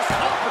best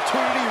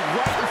opportunity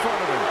right in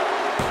front of him.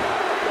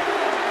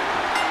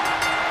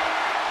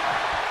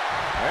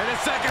 Wait a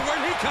second,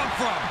 where'd he come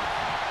from?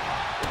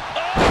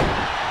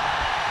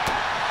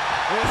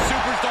 This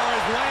superstar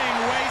is laying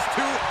waste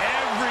to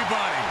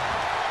everybody.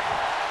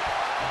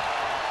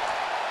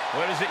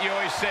 What is it you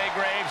always say,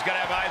 Graves?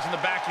 Gotta have eyes in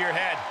the back of your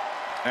head.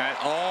 At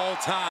all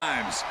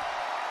times.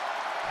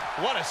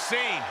 What a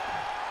scene.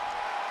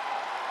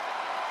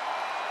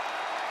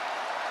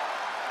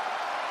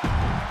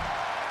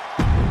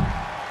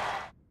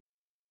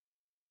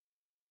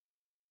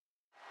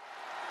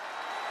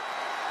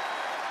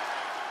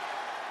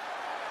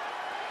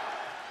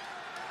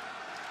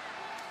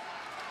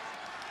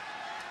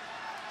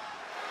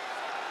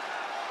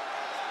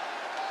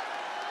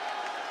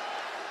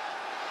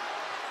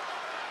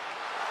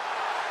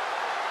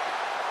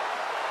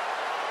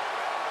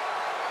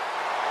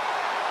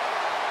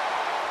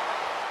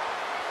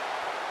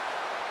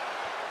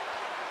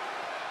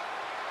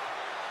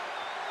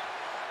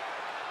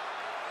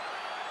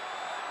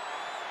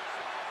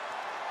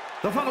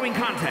 The following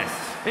contest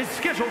is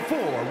scheduled for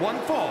one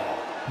fall.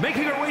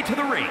 Making her way to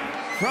the ring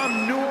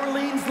from New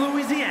Orleans,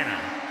 Louisiana,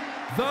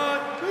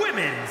 the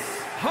Women's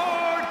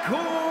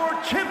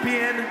Hardcore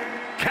Champion,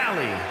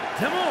 Callie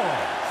Demore.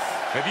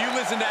 If you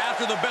listen to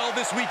After the Bell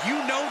this week, you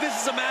know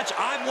this is a match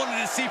I've wanted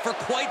to see for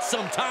quite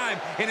some time,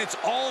 and it's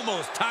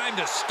almost time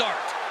to start.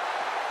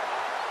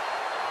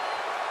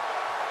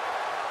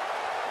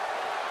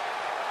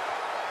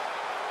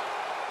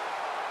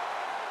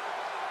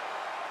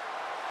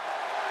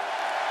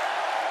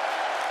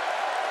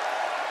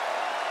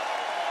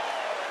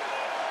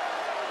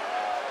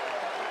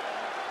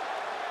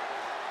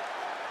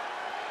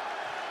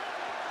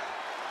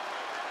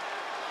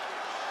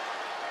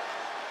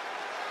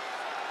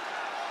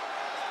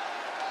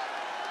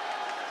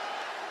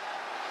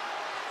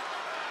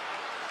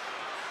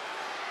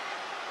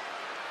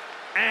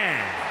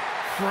 And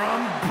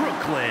from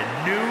Brooklyn,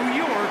 New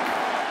York,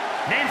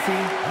 Nancy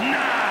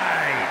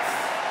Knight.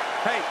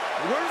 Hey,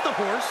 where's the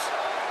horse?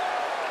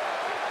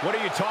 What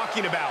are you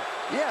talking about?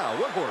 Yeah,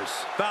 what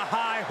horse? The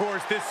high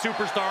horse this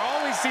superstar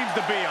always seems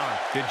to be on.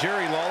 Did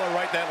Jerry Lawler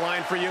write that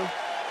line for you?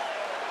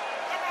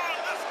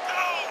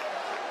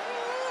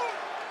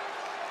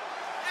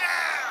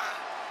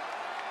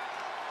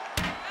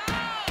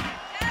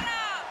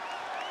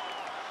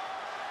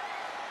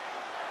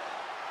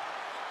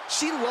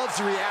 She loves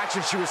the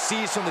reaction she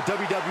receives from the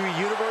WWE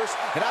Universe,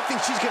 and I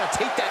think she's going to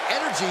take that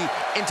energy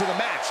into the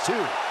match, too.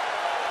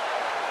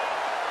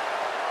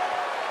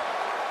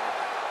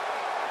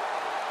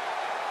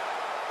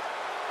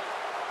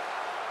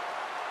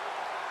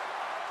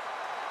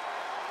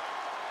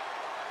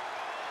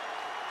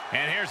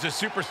 And here's a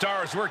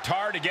superstar who's worked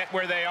hard to get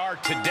where they are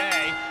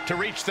today to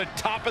reach the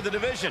top of the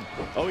division.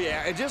 Oh,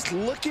 yeah, and just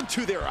look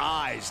into their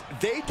eyes.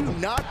 They do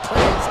not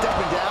plan on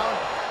stepping down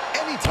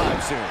anytime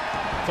soon.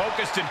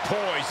 Focused and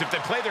poised. If they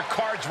play their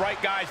cards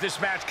right, guys,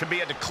 this match could be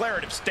a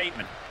declarative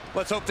statement.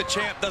 Let's hope the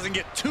champ doesn't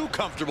get too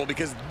comfortable,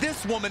 because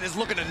this woman is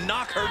looking to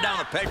knock her down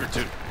a peg or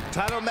two.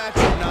 Title match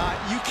or not,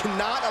 you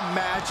cannot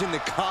imagine the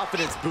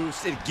confidence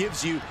boost it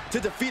gives you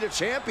to defeat a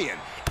champion.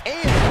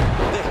 And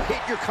the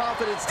hit your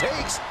confidence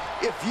takes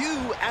if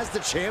you, as the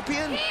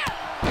champion, lose.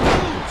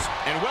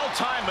 And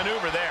well-timed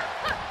maneuver there.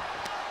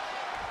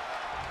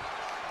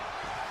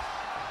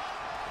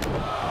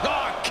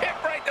 Oh,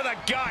 kick right to the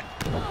gut.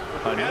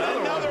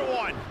 Another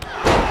one.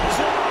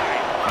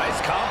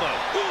 Nice combo.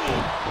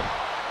 Ooh.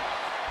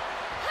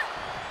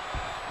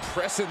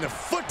 Pressing the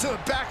foot to the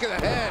back of the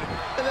head,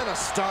 and then a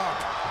stomp.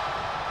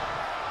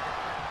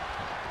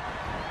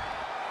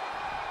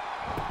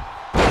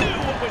 Knew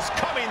what was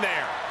coming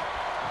there.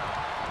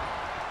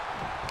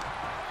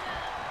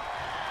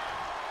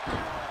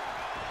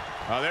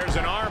 Oh, there's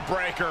an arm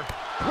breaker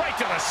right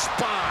to the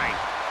spine.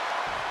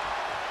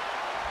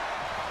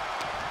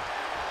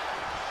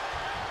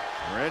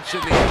 Wrench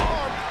in the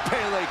arm,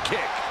 Pele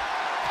kick.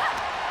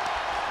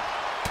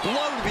 Blow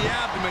to the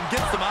abdomen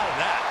gets them out of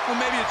that.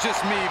 Well, maybe it's just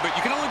me, but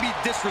you can only be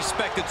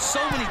disrespected so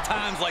many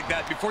times like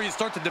that before you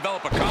start to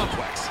develop a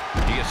complex.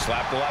 You get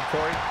slapped a lot,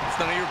 Corey? It's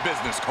none of your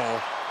business,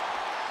 Cole.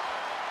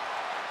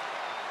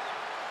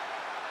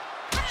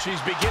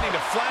 She's beginning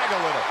to flag a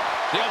little.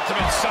 The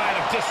ultimate sign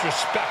of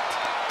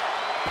disrespect.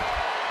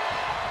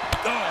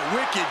 Oh,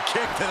 wicked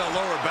kick to the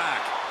lower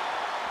back.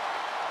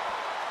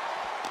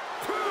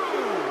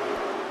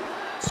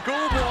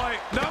 Schoolboy,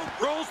 no,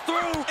 rolls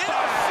through. And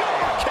a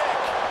super kick.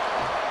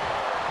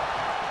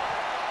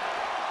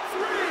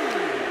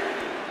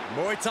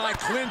 Muay Thai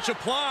clinch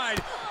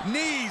applied.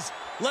 Knees,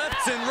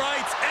 lefts and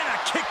rights, and a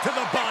kick to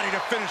the body to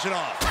finish it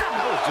off. That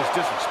was just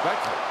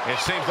disrespectful. It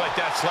seems like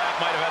that slap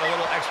might have had a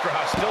little extra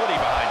hostility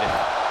behind it.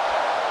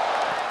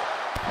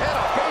 And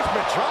a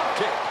basement drop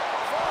kick.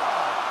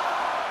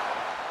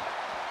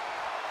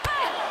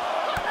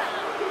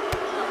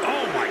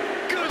 Oh, my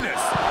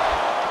goodness.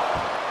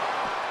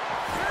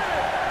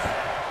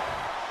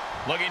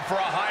 Looking for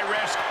a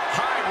high-risk,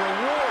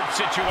 high-reward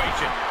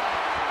situation.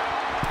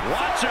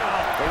 Watch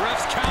out. The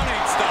ref's count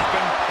ain't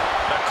stopping.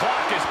 The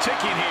clock is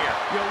ticking here.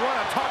 You want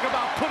to talk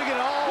about putting it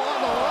all on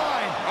the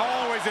line.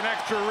 Always an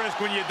extra risk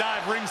when you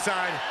dive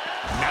ringside.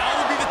 Now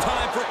would be the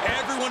time for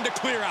everyone to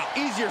clear out.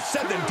 Easier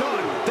said than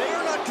done. They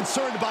are not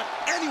concerned about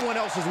anyone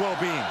else's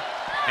well-being.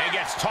 And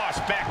gets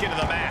tossed back into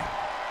the mat.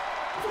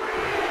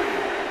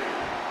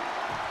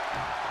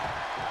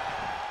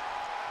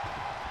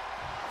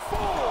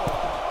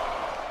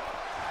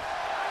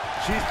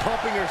 She's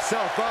pumping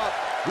herself up,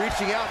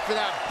 reaching out for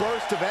that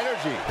burst of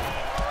energy.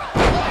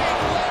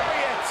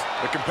 Lariat!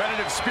 The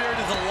competitive spirit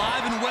is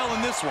alive and well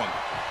in this one.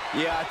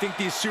 Yeah, I think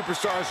these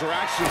superstars are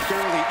actually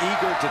fairly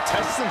eager to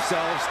test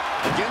themselves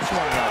against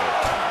one another.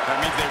 That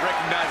means they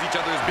recognize each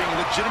other as being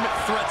legitimate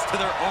threats to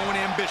their own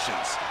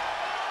ambitions.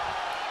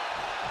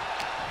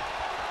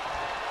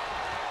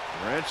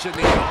 Wrench in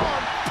the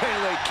arm,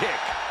 Pele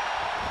kick.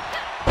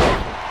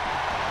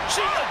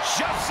 She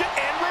adjusts it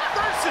and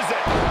reverses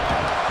it.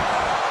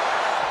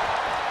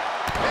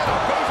 And a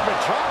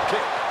basement drop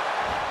kick.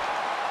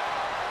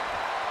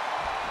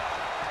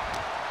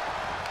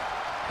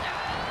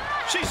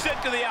 She's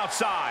sent to the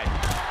outside.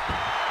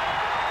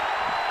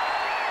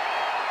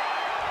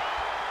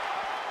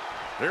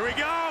 Here we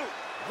go.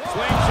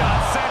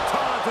 Slingshot sent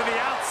on to the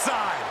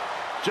outside.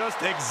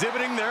 Just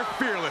exhibiting their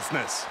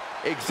fearlessness.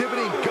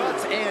 Exhibiting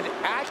guts and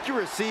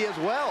accuracy as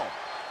well.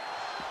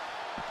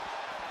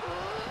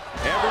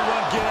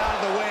 Everyone get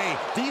out of the way.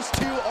 These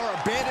two are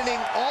abandoning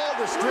all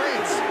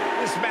restraints.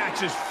 This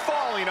match is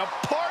falling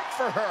apart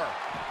for her.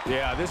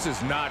 Yeah, this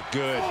is not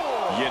good.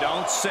 You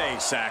don't say,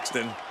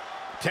 Saxton.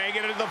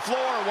 Taking it to the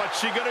floor.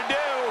 What's she gonna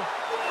do?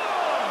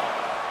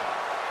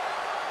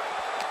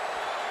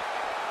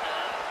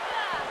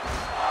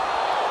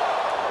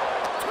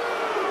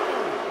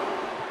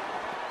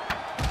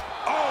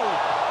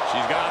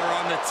 She's got her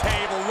on the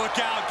table.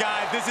 Look out,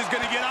 guys. This is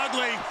going to get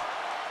ugly.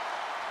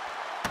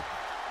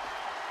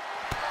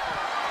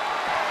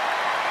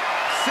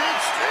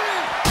 Cinched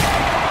in.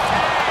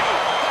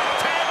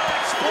 Table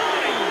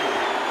exploding.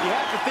 You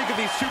have to think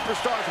of these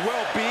superstars'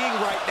 well-being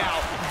right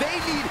now. They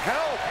need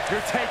help.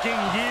 You're taking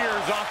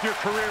years off your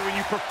career when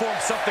you perform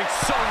something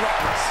so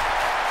reckless.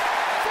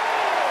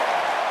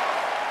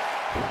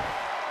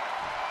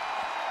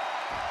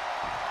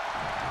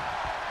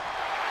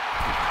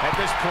 At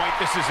this point,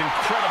 this is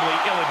incredibly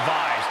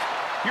ill-advised.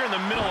 You're in the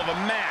middle of a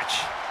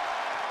match.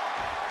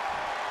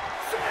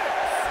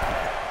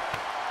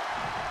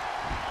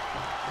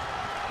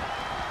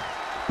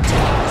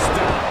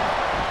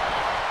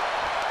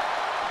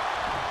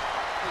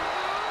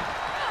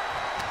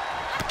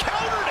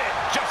 Countered it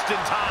just in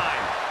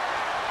time.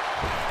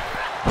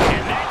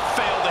 And that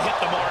failed to hit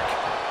the mark.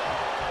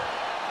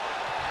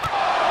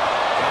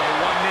 Only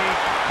one knee,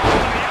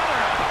 on the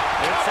other.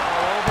 It's all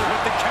over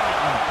with the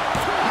counting.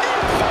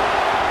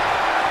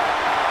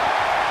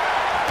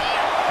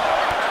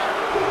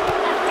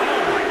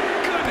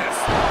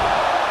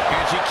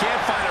 She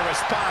can't find a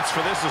response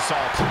for this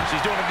assault.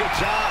 She's doing a good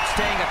job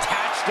staying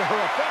attached to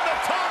her. From the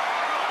top.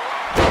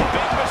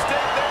 Big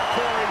mistake there,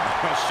 Corey.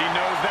 Well, she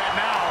knows that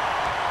now.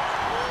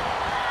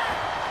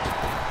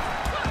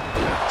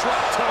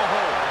 Drop toe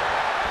hold.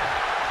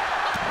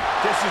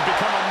 This has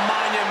become a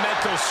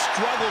monumental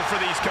struggle for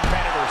these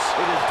competitors.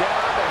 It is down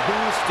to who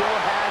still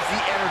has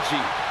the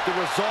energy, the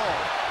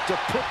resolve to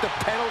put the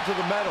pedal to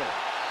the metal.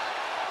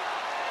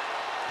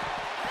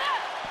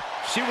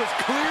 She was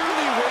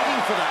clearly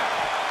waiting for that.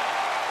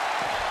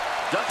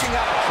 Ducking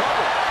out of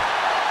trouble.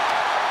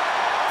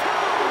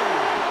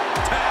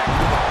 Tag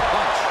with a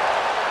punch.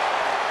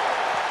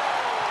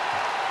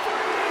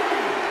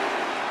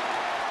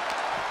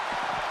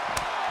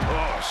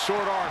 Oh,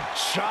 short arm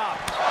chop.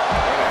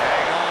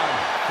 Hang on.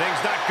 Things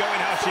not going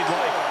how she'd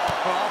like.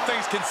 Well, all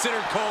things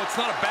considered, Cole, it's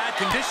not a bad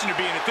condition to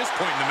be in at this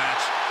point in the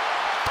match.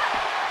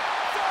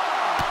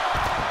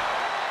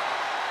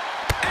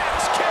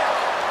 Axe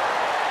kick.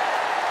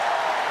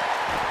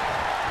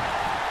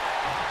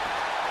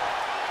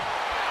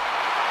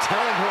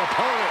 Telling her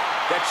opponent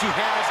that she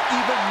has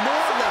even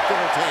more left in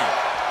her tank.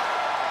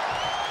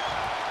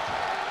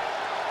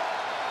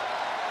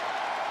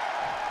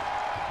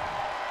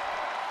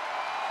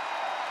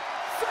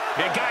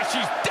 Yeah, guys,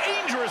 she's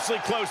dangerously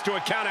close to a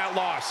count-out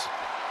loss.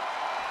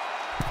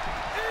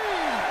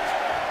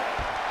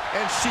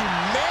 And she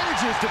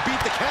manages to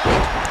beat the count.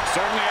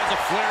 Certainly has a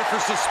flair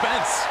for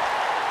suspense.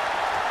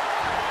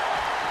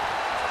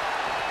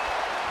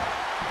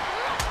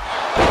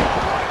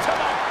 To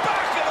the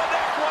back of the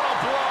neck, what a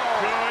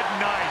blow. Good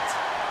night.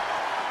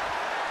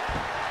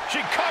 She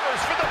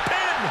covers for the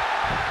pin.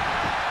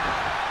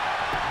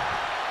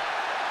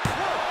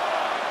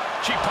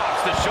 She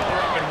pops the shoulder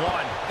up in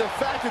one. The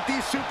fact that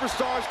these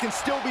superstars can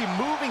still be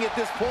moving at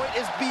this point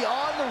is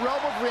beyond the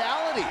realm of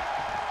reality.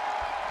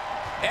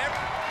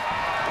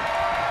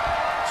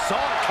 Saw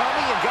it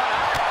coming and got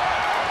out.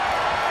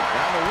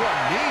 Down to one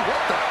knee.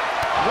 What the?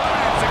 One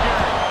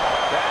Ziggler.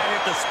 That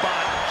hit the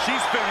spot.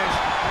 She's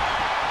finished.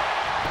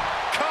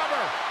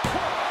 Cover.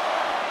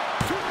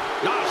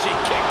 No, she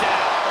kicked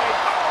out.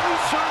 Are we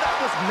sure that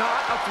was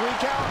not a 3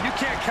 count? You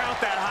can't count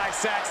that high,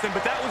 Saxton,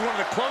 but that was one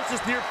of the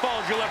closest near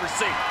falls you'll ever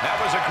see. That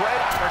was a great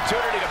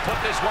opportunity to put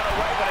this one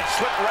away, but it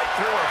slipped right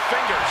through her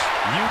fingers.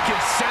 You can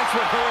sense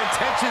what her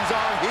intentions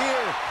are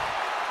here.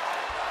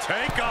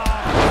 Take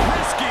off.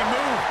 Risky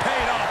move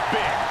paid off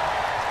big.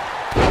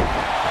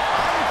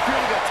 I'm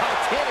feeling a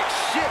titanic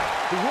shift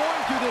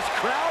roaring through this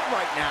crowd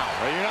right now.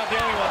 Well, you're not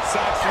the only one,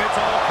 Saxton. It's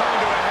all coming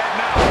to a head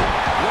now.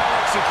 Well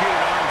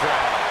executed arm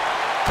drag.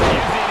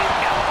 Using the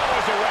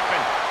elbow as a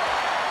weapon.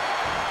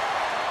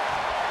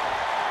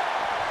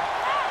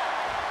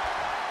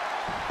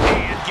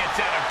 And gets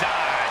out of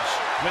dodge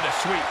with a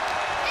sweep.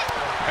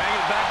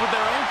 Hanging back with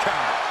their own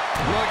counter.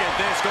 Look at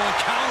this, going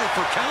counter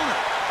for counter.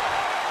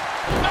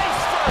 Nice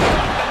first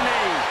off the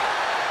knee.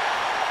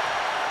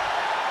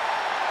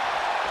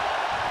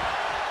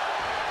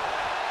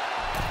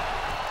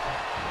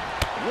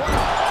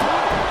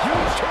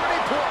 Huge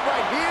turning point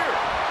right here.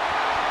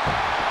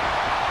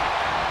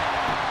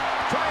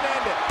 Trying to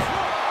end it.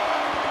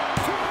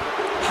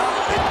 How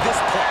at this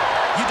point,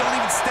 you don't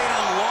even stay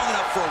down long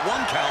enough for a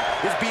 1 count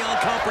is beyond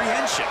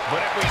comprehension.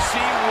 But if we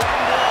see one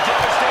more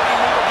devastating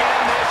move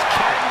again, this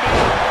can be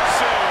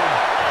soon.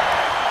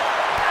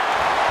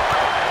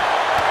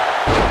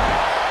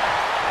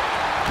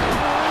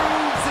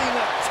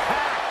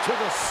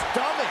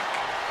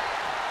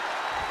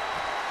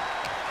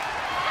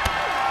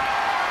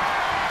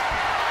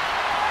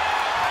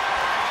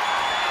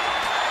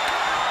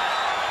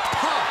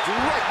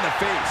 in the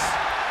face.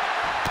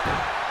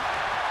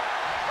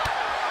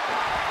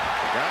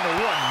 Down to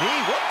one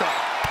knee. What the?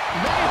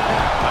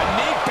 A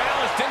knee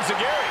balanced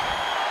Ziggler.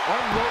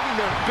 Unloading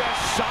their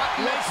best shot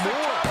once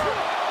more.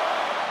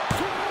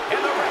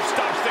 And the ref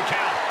stops the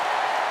count.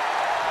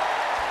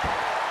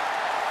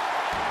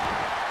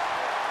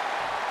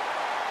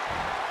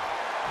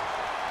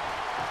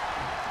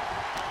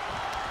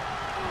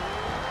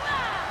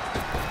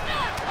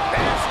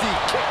 Nasty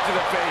kick to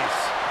the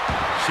face.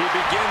 She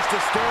begins to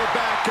stir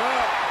back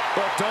up,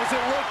 but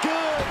doesn't look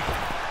good.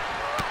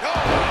 Oh,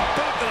 a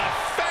boot to the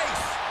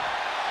face.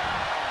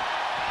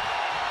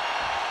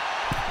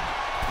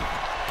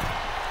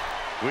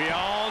 We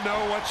all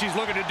know what she's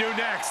looking to do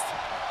next.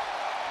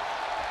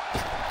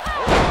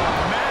 Oh,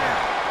 man.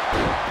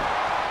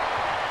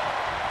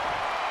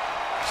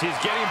 She's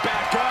getting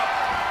back up,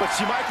 but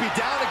she might be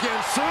down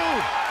again soon.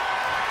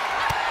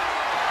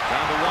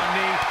 Down to one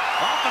knee,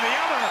 off of the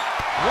other.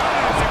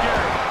 One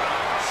Ziggler.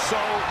 So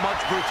much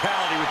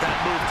brutality with that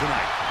move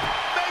tonight.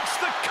 Makes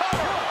the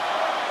cover.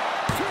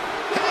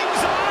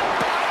 Hangs on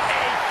by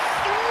a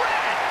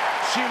thread.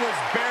 She was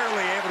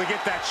barely able to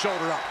get that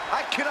shoulder up.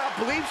 I cannot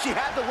believe she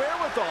had the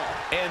wherewithal.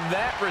 And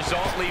that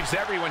result leaves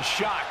everyone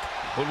shocked.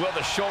 But will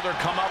the shoulder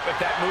come up if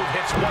that move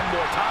hits one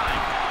more time?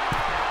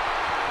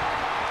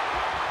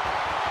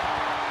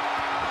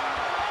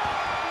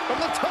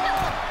 From the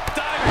top.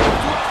 Diving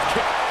thrust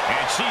kick.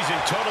 And she's in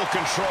total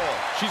control.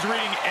 She's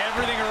reading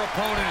everything her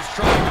opponent is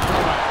trying to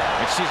throw at her.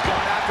 And she's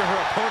gone after her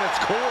opponent's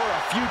core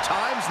a few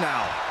times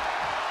now.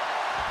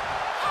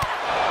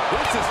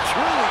 This is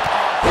truly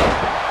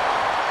awesome.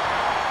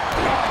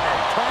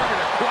 Target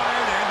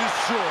acquired and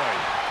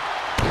destroyed.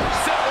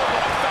 Simple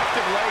but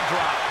effective leg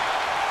drop.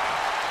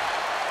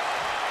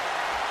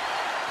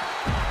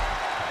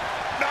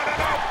 No.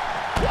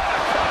 What a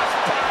cross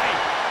body.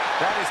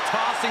 That is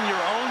tossing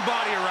your own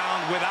body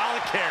around without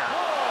a care.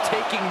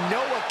 Taking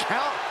no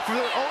account for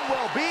their own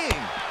well-being.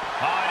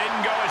 Oh, it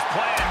didn't go as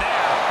planned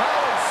there.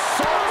 How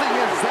insulting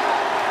is that?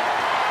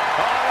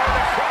 Oh, there's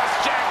a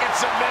cross-jacket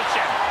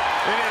submission.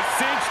 It is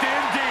cinched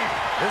in deep.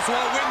 This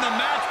won't win the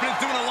match, but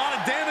it's doing a lot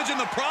of damage in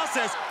the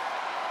process.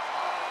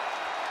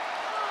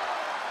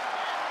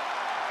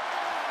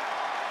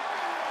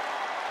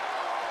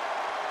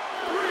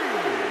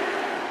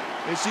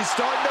 Is she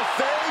starting to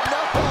fade?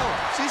 No.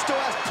 She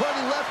still has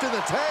plenty left in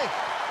the tank.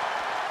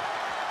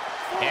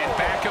 And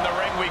back in the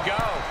ring we go.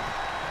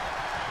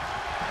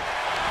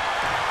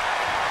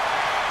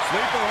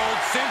 Sleeper hold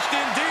cinched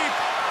in deep.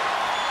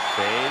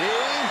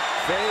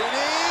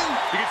 Fading.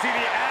 You can see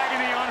the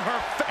agony on her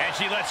face. And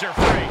she lets her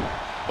free.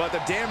 But the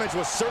damage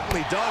was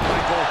certainly done,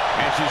 Michael.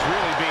 And she's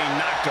really being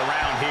knocked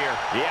around here.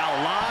 Yeah,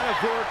 a lot of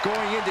work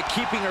going into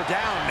keeping her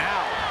down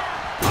now.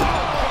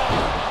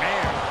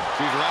 Man,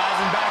 she's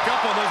rising back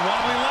up on those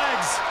wobbly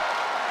legs.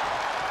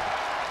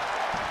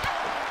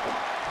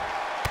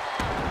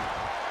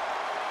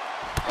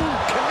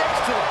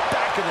 Connects to the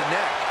back of the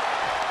neck.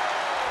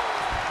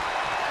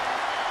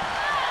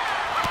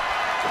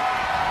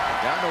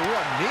 Down to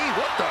one knee.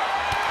 What the?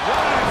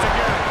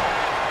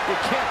 You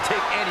can't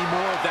take any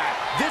more of that.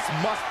 This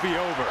must be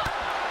over.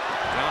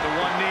 Down to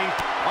one knee,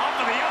 off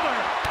of the other.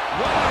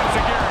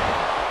 Ziggler.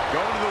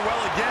 Going to the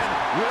well again.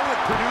 Will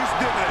it produce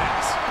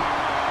dividends?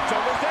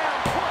 Shoulders down.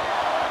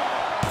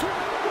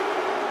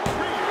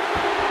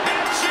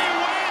 And she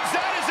wins.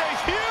 That is a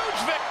huge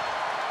victory.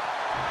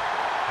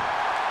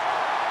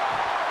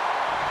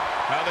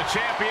 Now the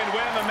champion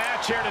winning the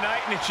match here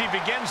tonight, and she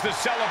begins the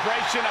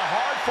celebration. A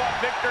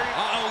hard-fought victory.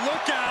 Uh-oh,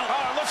 look out.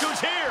 Look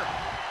who's here.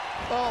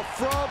 Oh,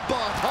 from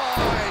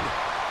behind.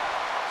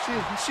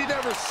 She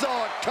never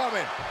saw it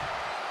coming.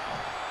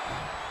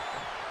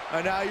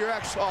 And now you're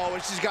actually, oh,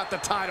 and she's got the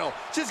title.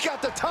 She's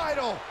got the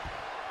title.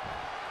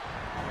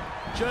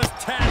 Just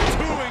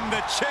tattooing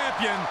the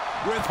champion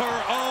with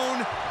her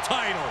own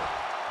title.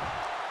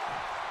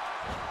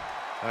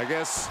 I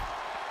guess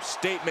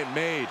statement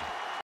made.